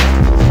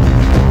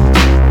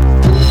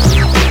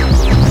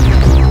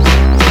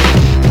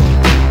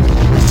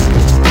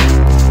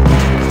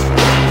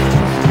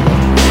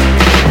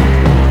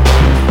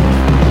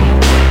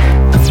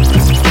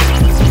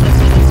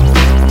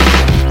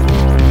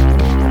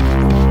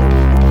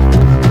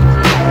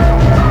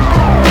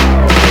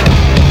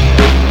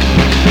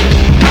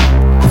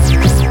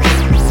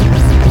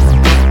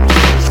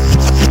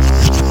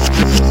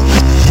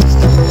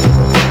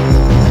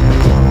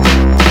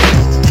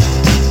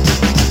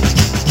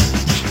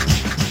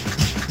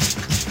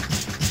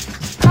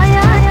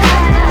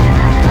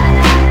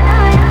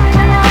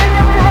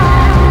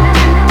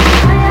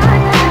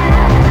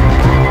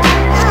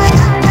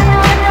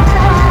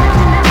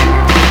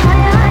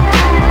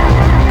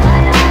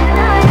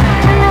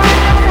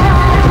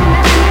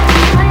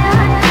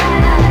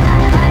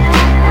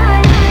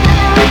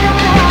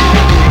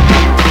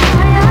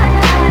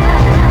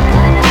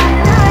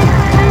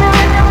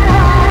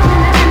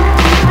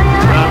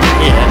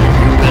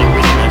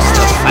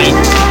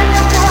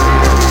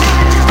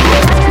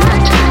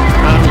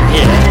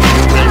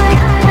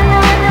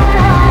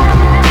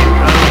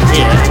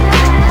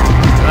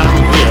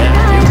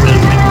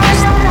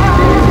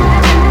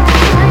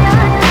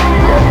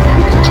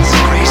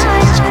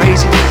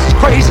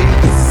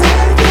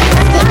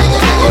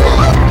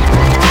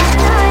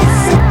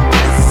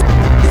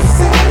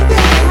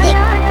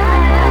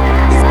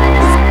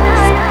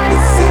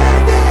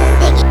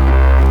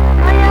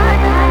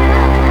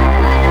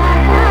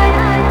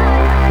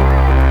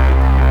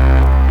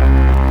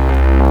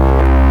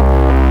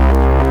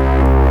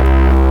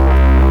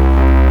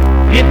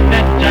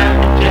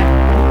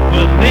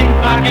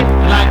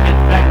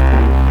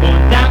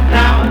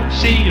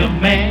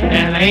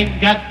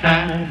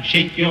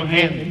 Shake your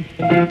hand,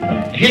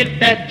 hit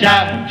that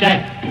jive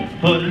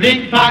jack, put it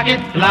in pocket,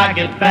 like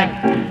it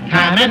back.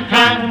 Time and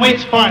time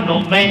waits for no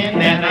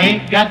man, and I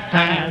ain't got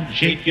time to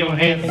shake your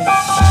hand.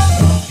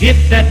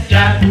 Hit that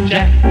jive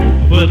jack,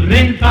 put it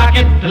in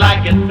pocket,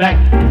 like it back.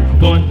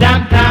 Going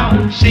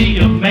downtown, see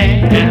a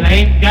man, and I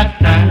ain't got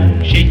time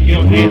to shake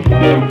your hand.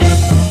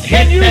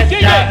 Hit that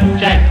jive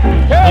jack,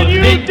 put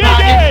it in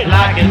pocket,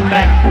 like it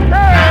back.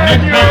 Time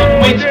and time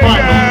waits for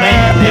no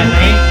man, and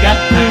I ain't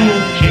got time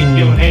to shake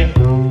your hand.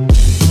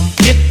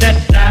 Hit that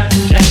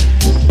jive jack,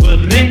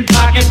 put it in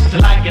pocket,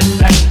 like it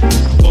back.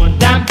 Going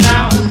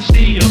downtown,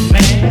 see a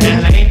man,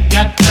 and I ain't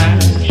got time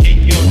to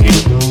shake your hand.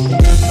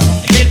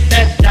 Hit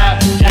that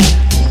jive jack,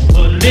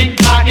 put it in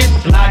pocket,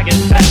 like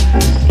it back.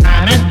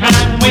 Time and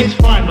time waits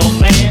for no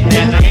man,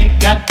 and I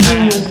ain't got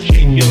time to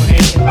shake your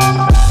hand.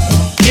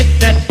 Hit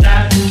that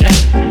jive jack,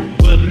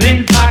 put it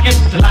in pocket,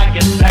 like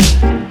it back.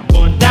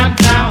 Going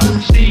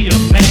downtown, see a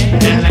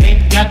man, and I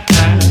ain't got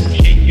time to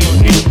shake your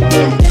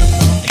hand.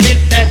 Hit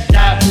that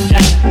jive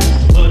jack,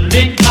 put it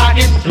in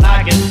pocket,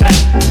 like it back.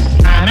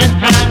 Time and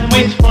time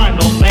waits for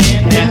no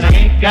man, and I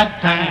ain't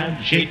got time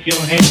to shake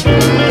your hand.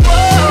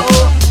 Whoa.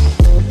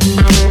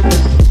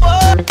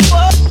 Whoa,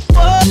 whoa,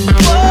 whoa,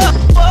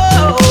 whoa,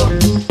 whoa.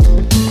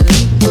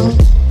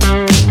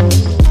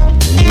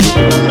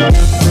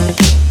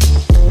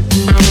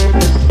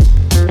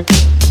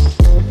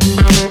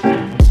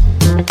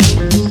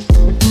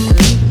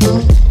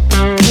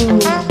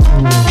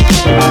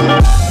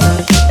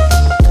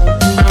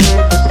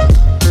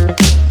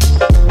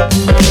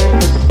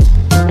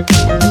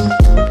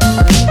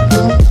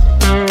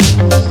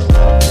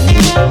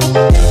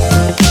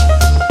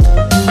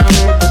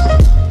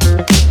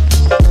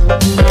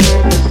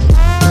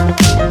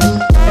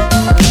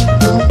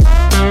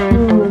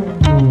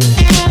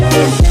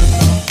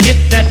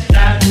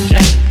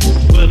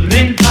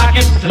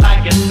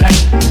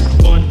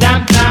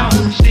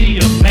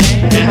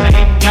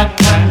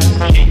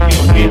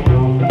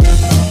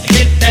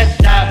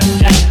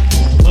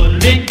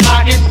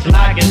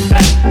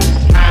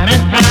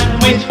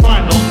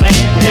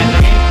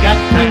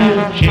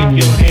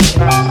 shake your head.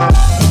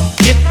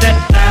 Get that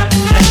time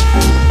check,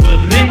 put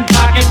it in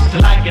pockets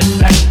like it's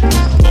back.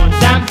 Going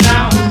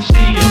downtown,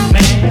 see a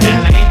man, and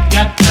I ain't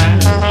got time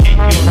to shake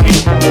your head.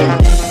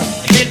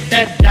 Hit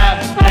that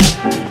dive back,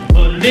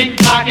 put it in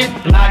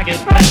pockets like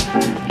it's back.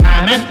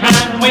 Time and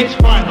time waits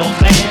for no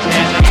man,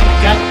 and I ain't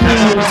got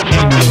time to shake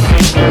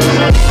your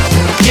head.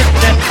 Get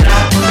that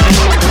dive back,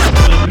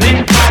 put it in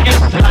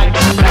pockets like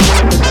it's back.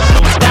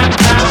 Going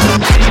downtown,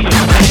 see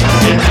a man,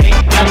 and I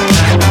ain't got time to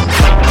shake your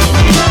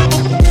head.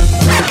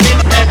 Get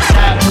that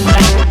dive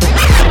back,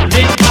 put it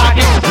in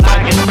pockets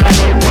like it's back.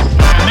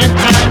 Time and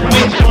time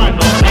waits for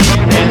no man,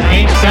 and I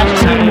ain't got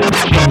time to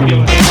shake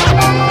your head.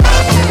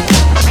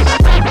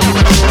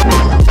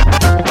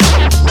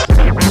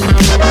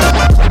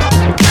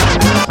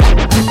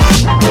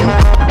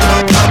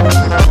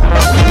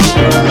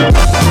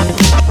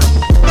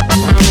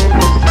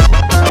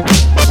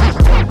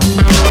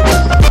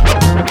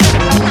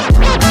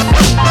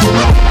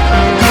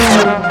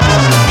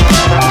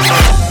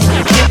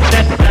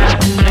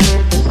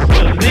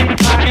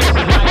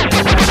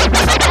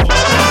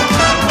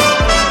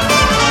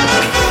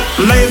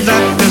 Lay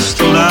that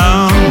pistol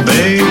down,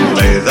 babe,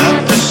 lay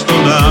that pistol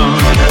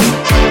down.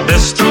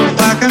 Pistol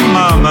packing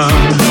mama,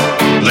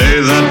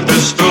 lay that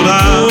pistol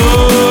down.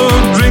 Oh,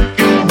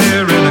 drinking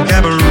beer in a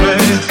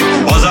cabaret,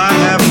 was I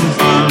having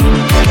fun?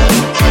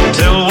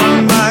 Till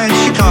one night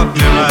she caught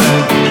me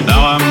right,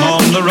 now I'm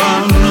on the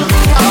run.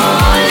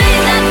 Oh, lay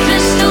that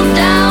pistol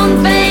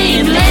down,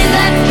 babe, lay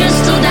that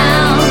pistol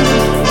down.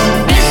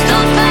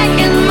 Pistol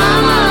packing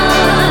mama,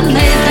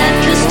 lay that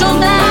pistol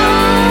down.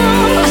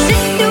 I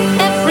see you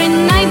every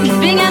night,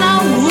 bing, and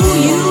I'll woo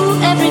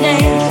you every day.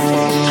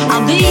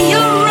 I'll be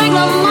your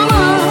regular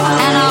mama,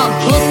 and I'll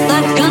put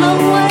that gun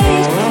away.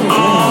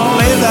 Oh,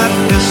 lay that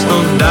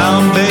pistol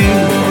down,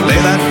 babe, lay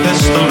that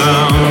pistol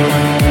down.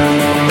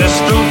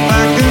 Pistol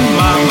packing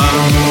mama,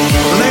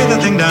 lay the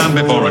thing down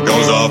before it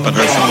goes off and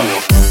hurts someone.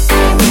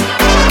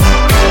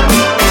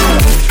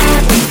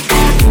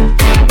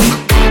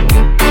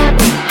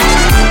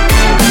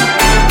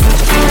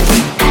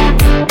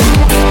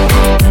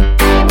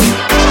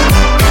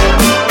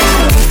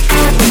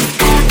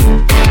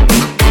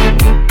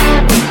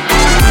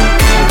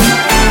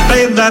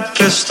 Lay that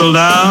pistol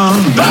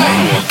down,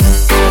 bang.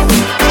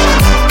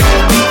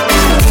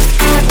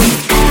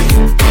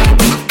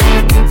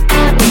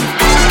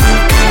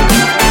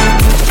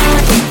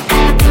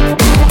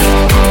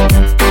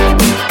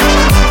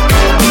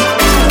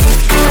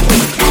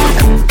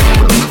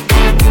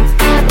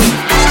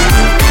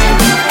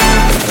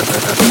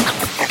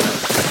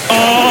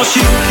 Oh,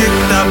 she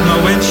kicked out my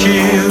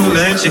windshield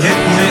and she hit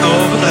me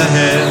over the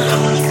head.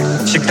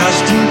 She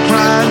cussed and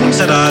cried and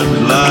said I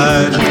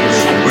lied.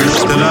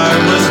 Wished that I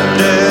was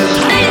dead.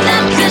 Lay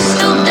that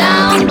pistol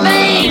down,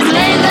 babe,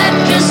 lay that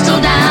pistol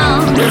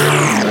down.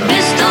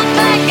 Pistol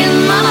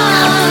packing mama,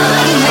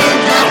 lay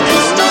that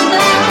pistol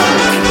down.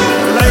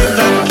 Lay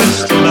that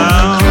pistol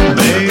down,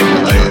 babe,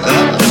 lay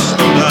that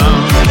pistol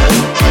down.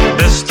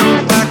 Pistol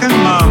packing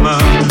mama,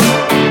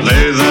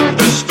 lay that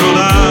pistol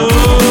down.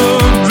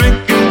 Oh,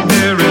 drinking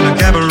beer in a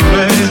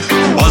cabaret,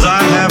 was I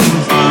having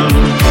fun?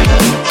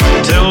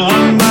 Till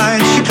one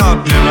night she caught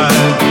me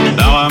right,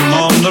 now I'm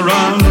on the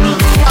run.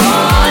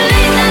 Oh,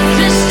 lay that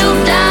pistol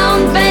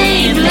down,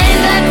 babe, lay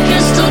that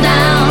pistol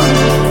down.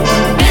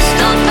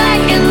 Pistol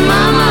packing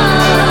mama,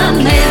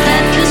 lay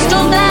that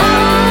pistol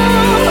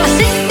down. I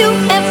see you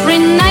every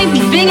night,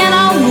 bing, and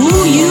I'll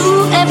woo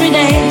you every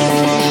day.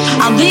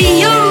 I'll be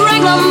your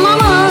regular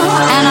mama,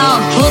 and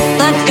I'll put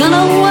that gun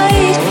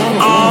away.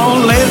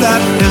 Oh, lay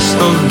that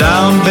pistol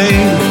down,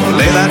 babe,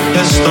 lay that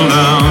pistol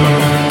down.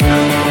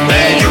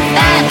 Lay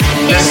that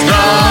pistol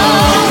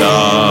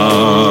down.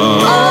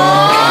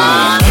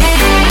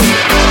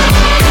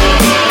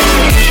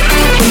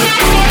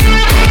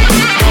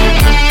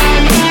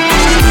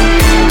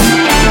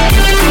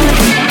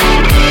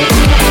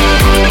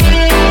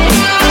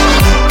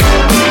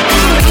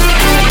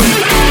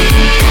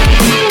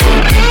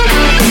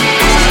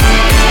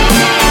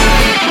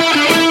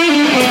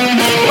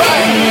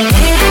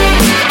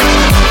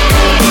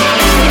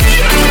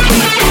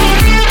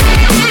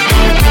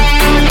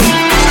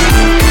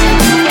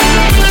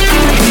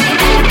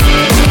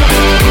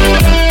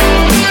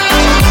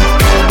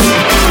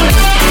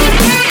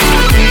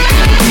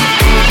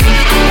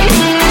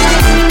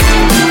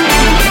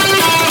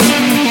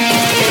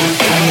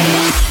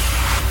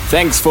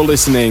 Thanks for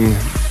listening.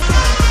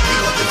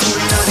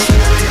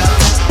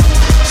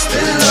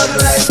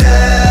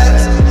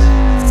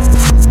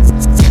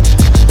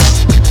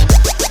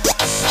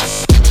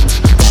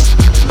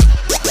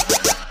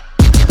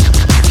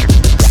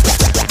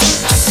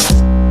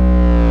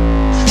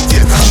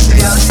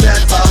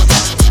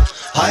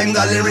 I'm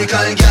the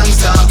lyrical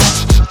gangster.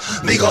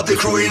 Big up the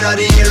crew in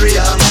the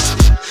area.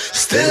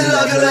 Still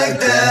love you like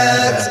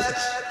that.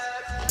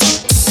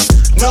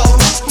 No,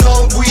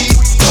 no, we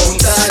don't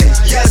die.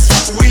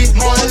 Yes, we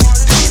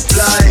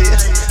multiply.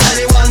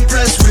 Anyone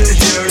press will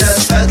hear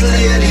that fat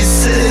lady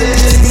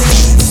sing.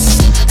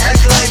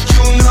 Act like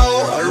you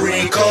know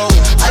Rico.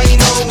 I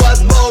know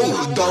what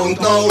Bo don't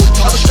don't know.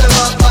 Touch them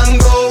up and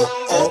go.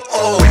 Oh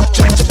oh, here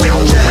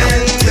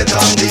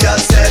come the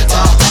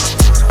Azteca.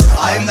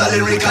 I'm the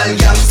lyrical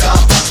gangster.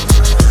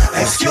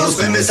 Excuse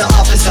me, Mr.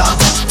 Officer.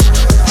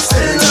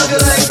 Still love you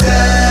like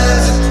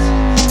that.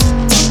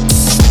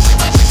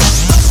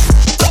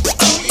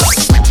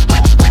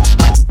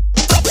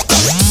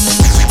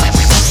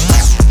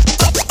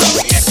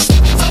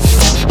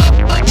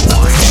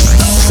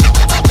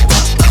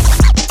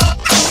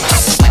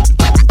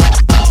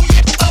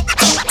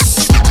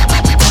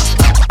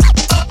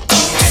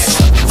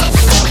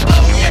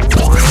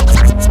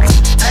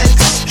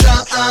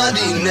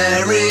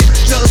 Extraordinary,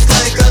 just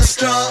like a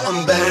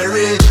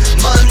strawberry.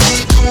 Money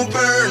to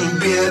burn,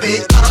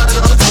 baby, out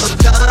of the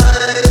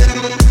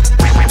time.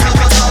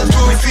 How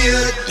to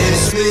feel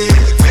is me,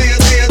 feel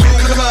to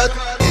cut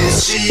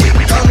is she.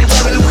 Come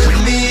travel with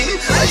me,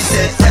 I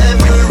said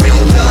every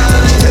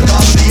time. Here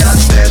come the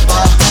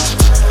Azteca,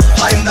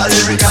 I'm the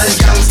lyrical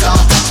gangster.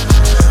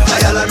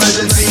 Dial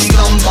emergency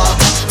number,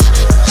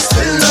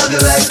 still love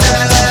you like that.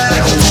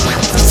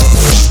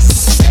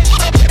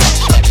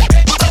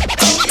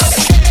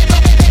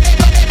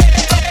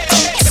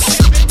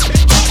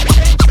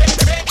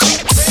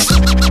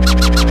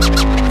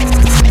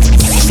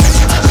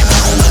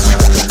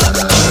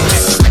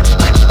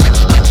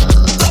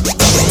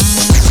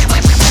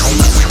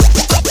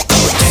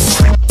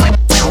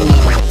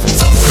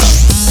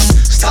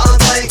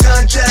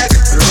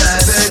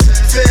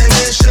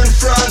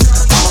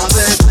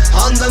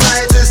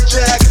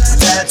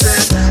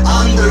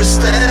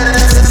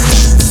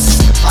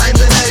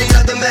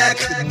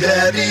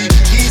 Daddy,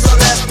 he's a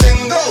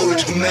rapping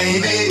gold,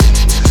 maybe.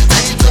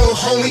 Ain't no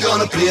homie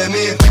gonna play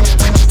me.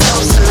 No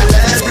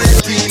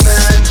celebrity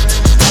man.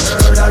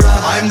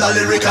 I'm the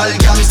lyrical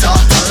gangster.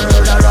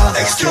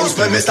 Excuse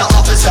me, Mr.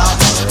 Officer.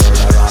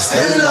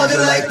 Still love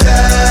you like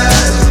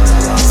that.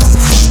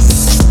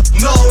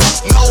 No,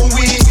 no,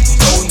 we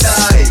don't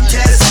die.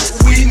 Yes,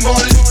 we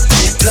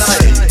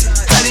multiply.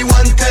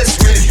 Anyone test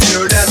will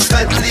hear that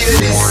fat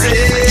lady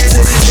say.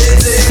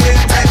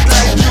 Act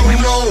like you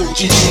know,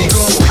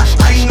 Chico.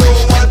 I know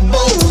what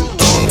boat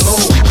don't know.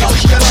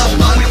 Touch them up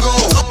and go.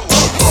 Oh,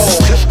 oh.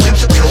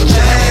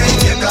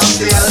 Here comes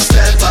the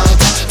Azteca.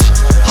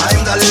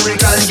 I'm the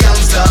lyrical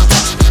gangster.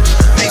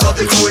 Make up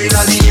the crew in the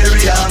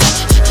area.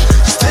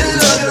 Still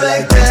love you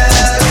like that.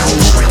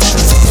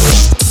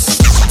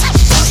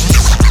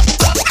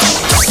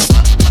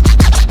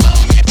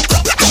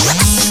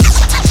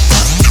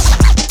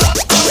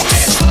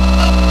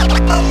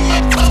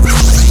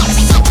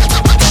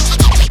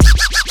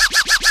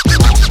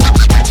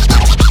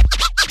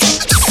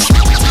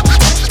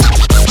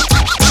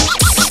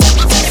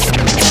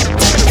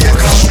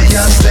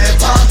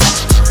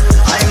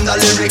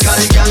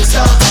 Lyrical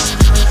gangster,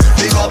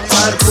 big up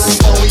our crew,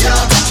 oh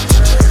yeah.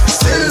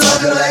 Still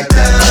love you like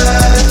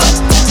that.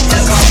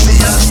 Here come the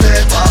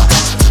Azteca.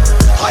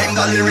 I'm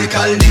the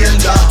lyrical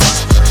danger.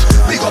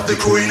 Big up the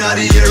crew in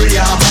the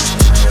area.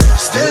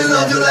 Still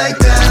love you like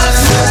that.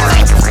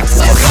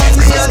 Here come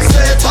the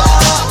Azteca.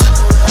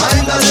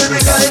 I'm the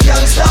lyrical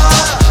gangster.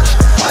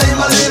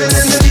 I'm a living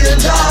in the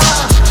danger.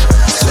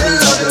 Still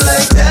love you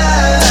like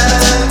that.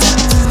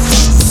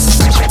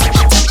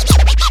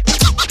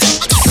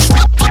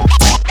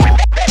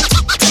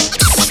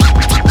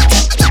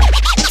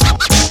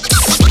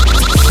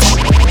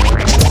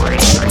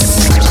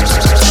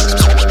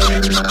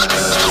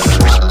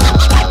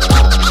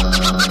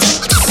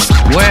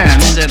 When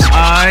did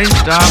I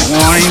stop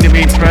wanting to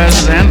be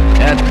president?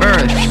 At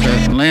birth,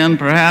 certainly, and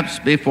perhaps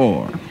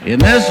before. In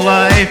this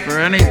life or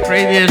any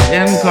previous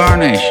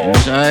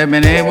incarnations, I've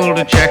been able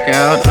to check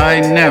out I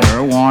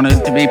never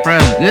wanted to be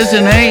president. This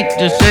innate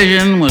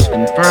decision was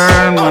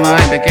confirmed when I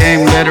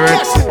became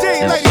literate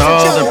and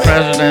saw the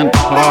president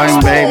pawing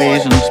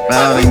babies and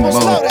spouting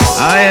boats.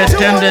 I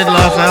attended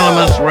Los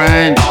Alamos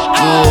Ranch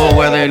School,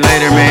 where they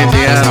later made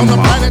the atom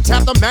bomb.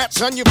 Tap the match,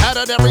 son, you've had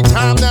it every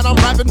time that I'm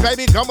rapping,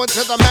 baby. Going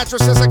to the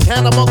mattress is a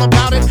cannibal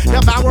about it.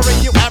 Devouring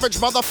you average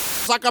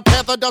motherfuckers like a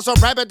panther does a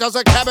rabbit, does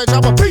a cabbage.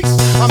 I'm a beast,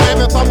 a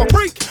mammoth, I'm a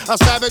freak, a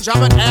savage,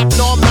 I'm an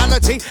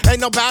abnormality.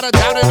 Ain't no matter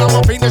doubt it, I'm a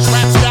Venus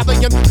rap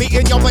stallion,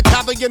 beating your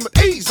battalion with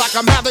ease like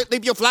a mallet.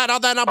 Leave you flatter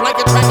than a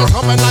blanket. Trackers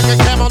humming like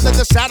a camel in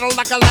the saddle,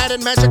 like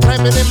Aladdin magic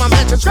clamping in my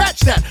mansion.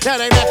 Scratch that,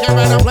 that ain't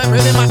accurate. I'm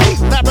living in my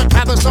elaborate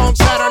palace on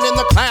Saturn in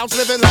the clouds,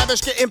 living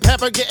lavish, getting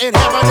pepper, getting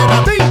heaven in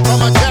a beat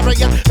from a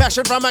chariot,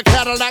 fashion from a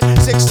Cadillac,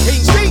 16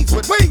 speeds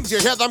with wings. You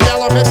hear them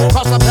yelling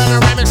across the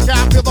panoramic sky,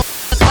 feel the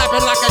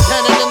clapping like a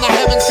cannon in the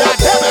heavens. God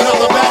damn it, I'm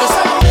the baddest.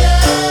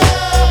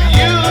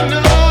 You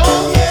know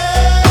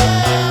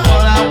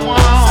what I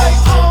want.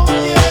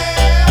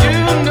 You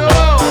know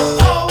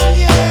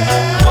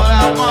what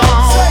I want.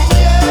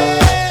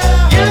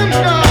 You know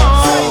what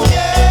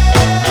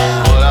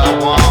I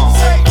want.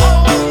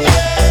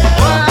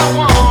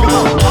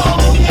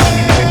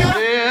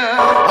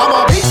 I'm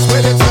a beast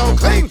with it, so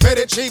clean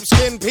fitted,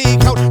 sheepskin pea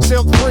coat,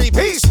 silk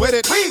 3-piece with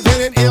it,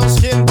 weaving in ill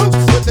skin boots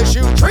with the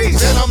shoe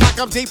trees. And I'm like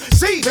a deep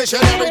sea fishing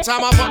every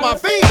time I put my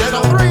feet in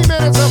them. 3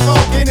 minutes of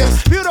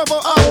funkiness,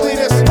 beautiful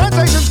ugliness.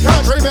 Plantations,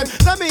 countrymen,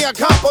 let me a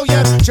couple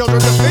yet. Children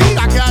to feed,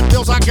 I got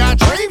bills, I got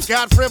dreams,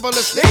 got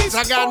frivolous needs,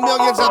 I got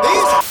millions of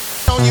these.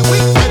 On you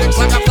weak critics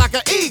like a flock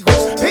of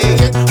eagles,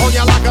 peeing on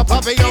you like a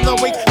puppy on the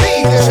weak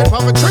knee, dishing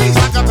pumping trees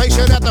like a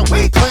patient at the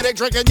weak clinic,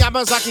 drinking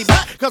Yamazaki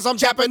black, cause I'm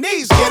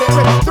Japanese, get it?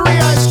 With 3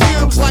 ice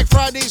cubes like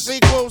Friday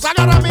sequels, I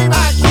gotta mean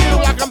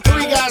IQ like I'm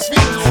 3 guys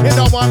fused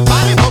into one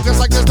body, focus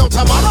like there's no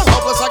tomorrow,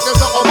 hopeless like there's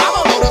no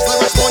Obama, lotus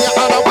lyrics for you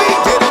on a we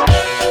did it.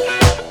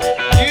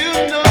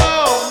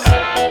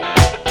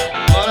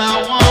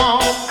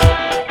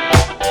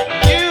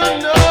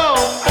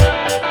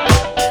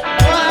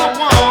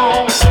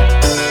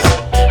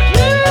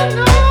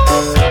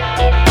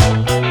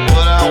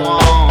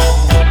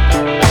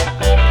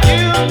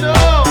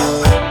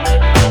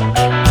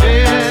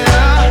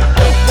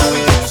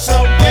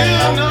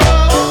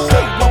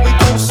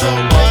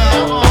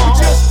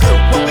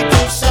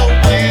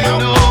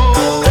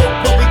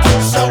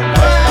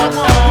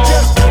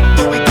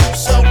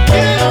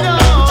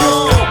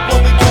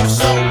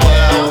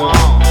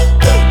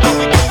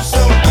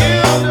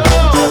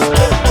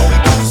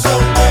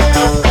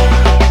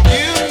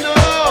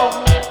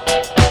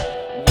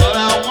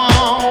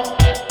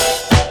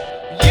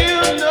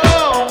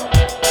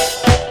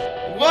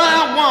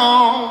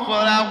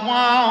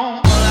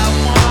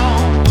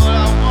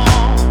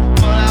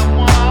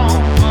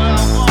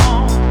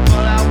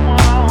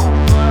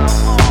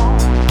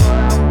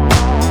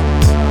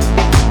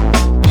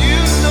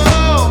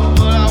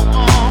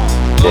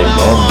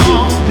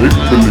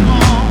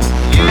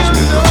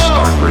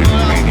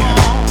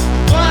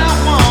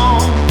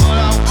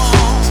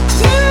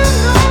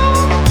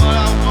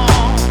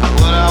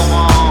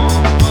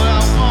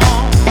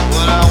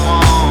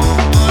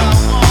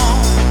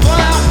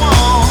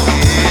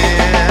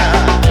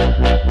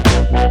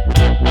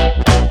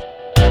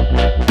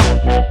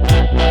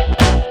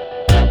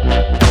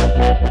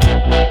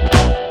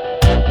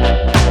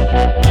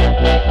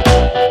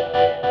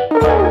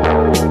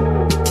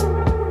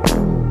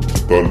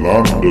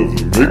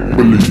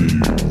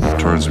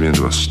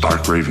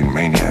 Raving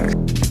maniac.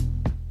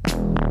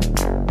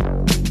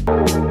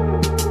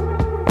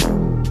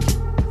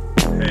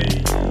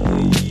 Hey,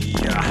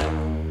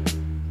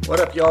 what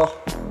up, y'all?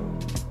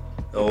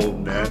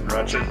 Old Man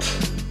Ratchet.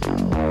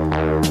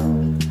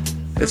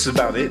 This is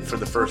about it for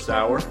the first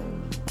hour.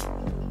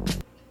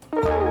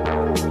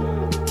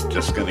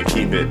 Just gonna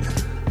keep it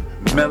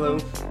mellow,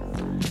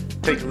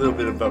 take a little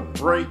bit of a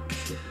break,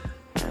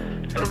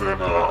 and then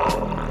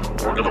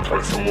we're gonna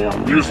play some more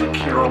music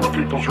here on the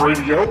People's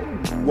Radio.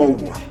 Whoa.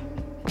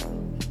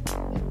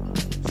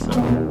 So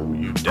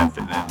you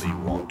definitely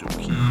want to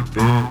keep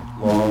it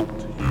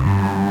locked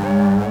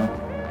here.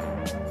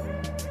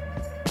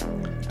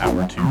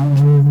 Hour 2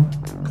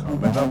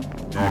 coming up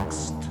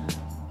next.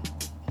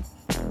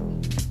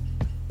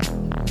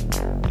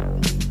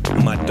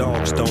 My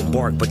dogs don't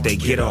bark, but they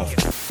get off.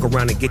 Fuck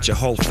around and get your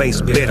whole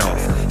face bit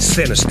off.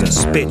 Sinister,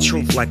 spit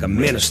truth like a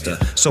minister.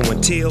 So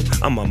until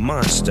I'm a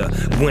monster,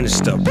 when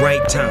it's the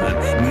right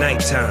time,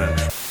 nighttime.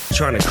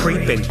 Trying to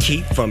creep and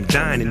keep from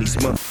dying in these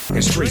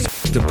motherfucking streets.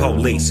 The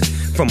police,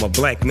 from a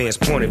black man's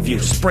point of view,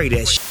 spray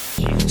that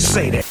shit,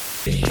 say that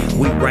shit.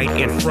 We right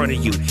in front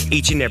of you,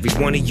 each and every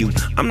one of you.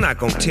 I'm not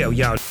gonna tell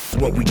y'all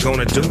what we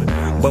gonna do,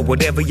 but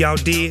whatever y'all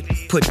did,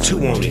 put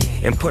 2 on it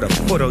and put a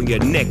foot on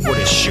your neck with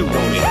a shoe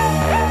on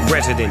it.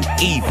 Resident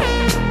Evil,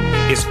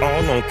 it's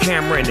all on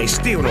camera and they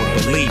still don't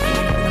believe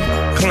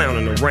you.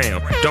 Clowning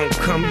around, don't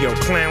come your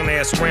clown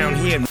ass around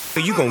here,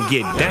 you gon'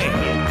 get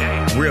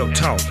down. Real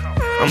talk.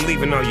 I'm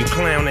leaving all you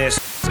clown ass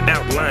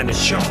outlined in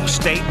chalk.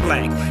 Stay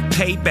black,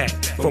 pay back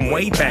from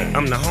way back.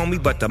 I'm the homie,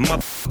 but the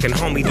motherfucking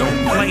homie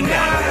don't play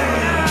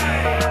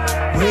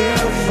that.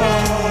 We'll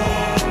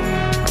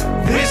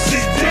fall. This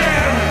is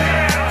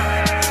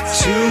down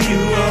to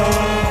you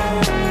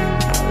all.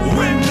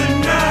 When the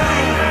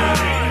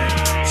night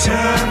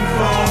time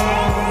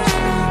falls,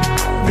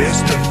 this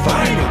the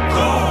final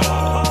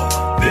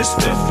call. This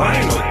the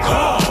final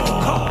call.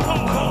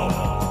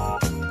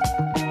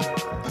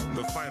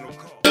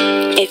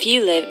 If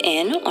you live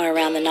in or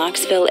around the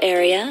Knoxville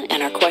area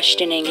and are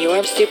questioning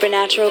your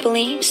supernatural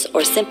beliefs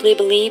or simply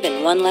believe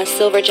in one less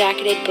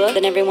silver-jacketed book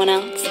than everyone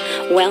else,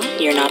 well,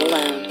 you're not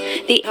alone.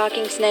 The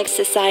Talking Snakes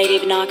Society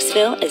of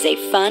Knoxville is a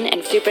fun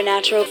and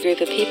supernatural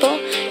group of people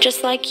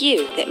just like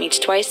you that meets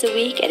twice a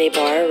week at a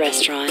bar or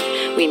restaurant.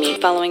 We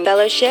meet following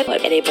fellowship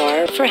at a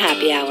bar for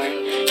happy hour.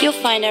 You'll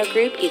find our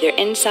group either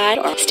inside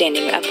or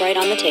standing upright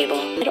on the table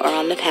or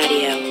on the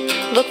patio.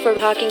 Look for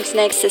Talking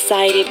Snakes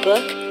Society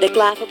book, The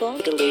Laughable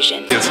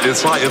Delusion.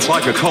 It's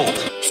like a cult.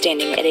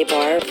 Standing at a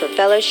bar for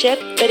fellowship,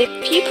 but if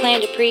you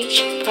plan to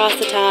preach,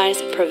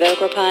 proselytize,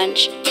 provoke or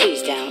punch,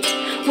 please don't.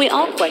 We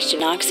all question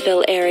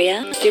Knoxville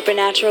area,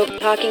 supernatural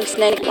talking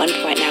snake at one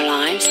point in our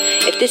lives.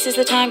 If this is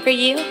the time for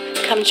you,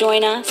 come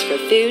join us for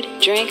food,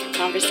 drink,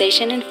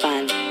 conversation, and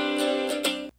fun.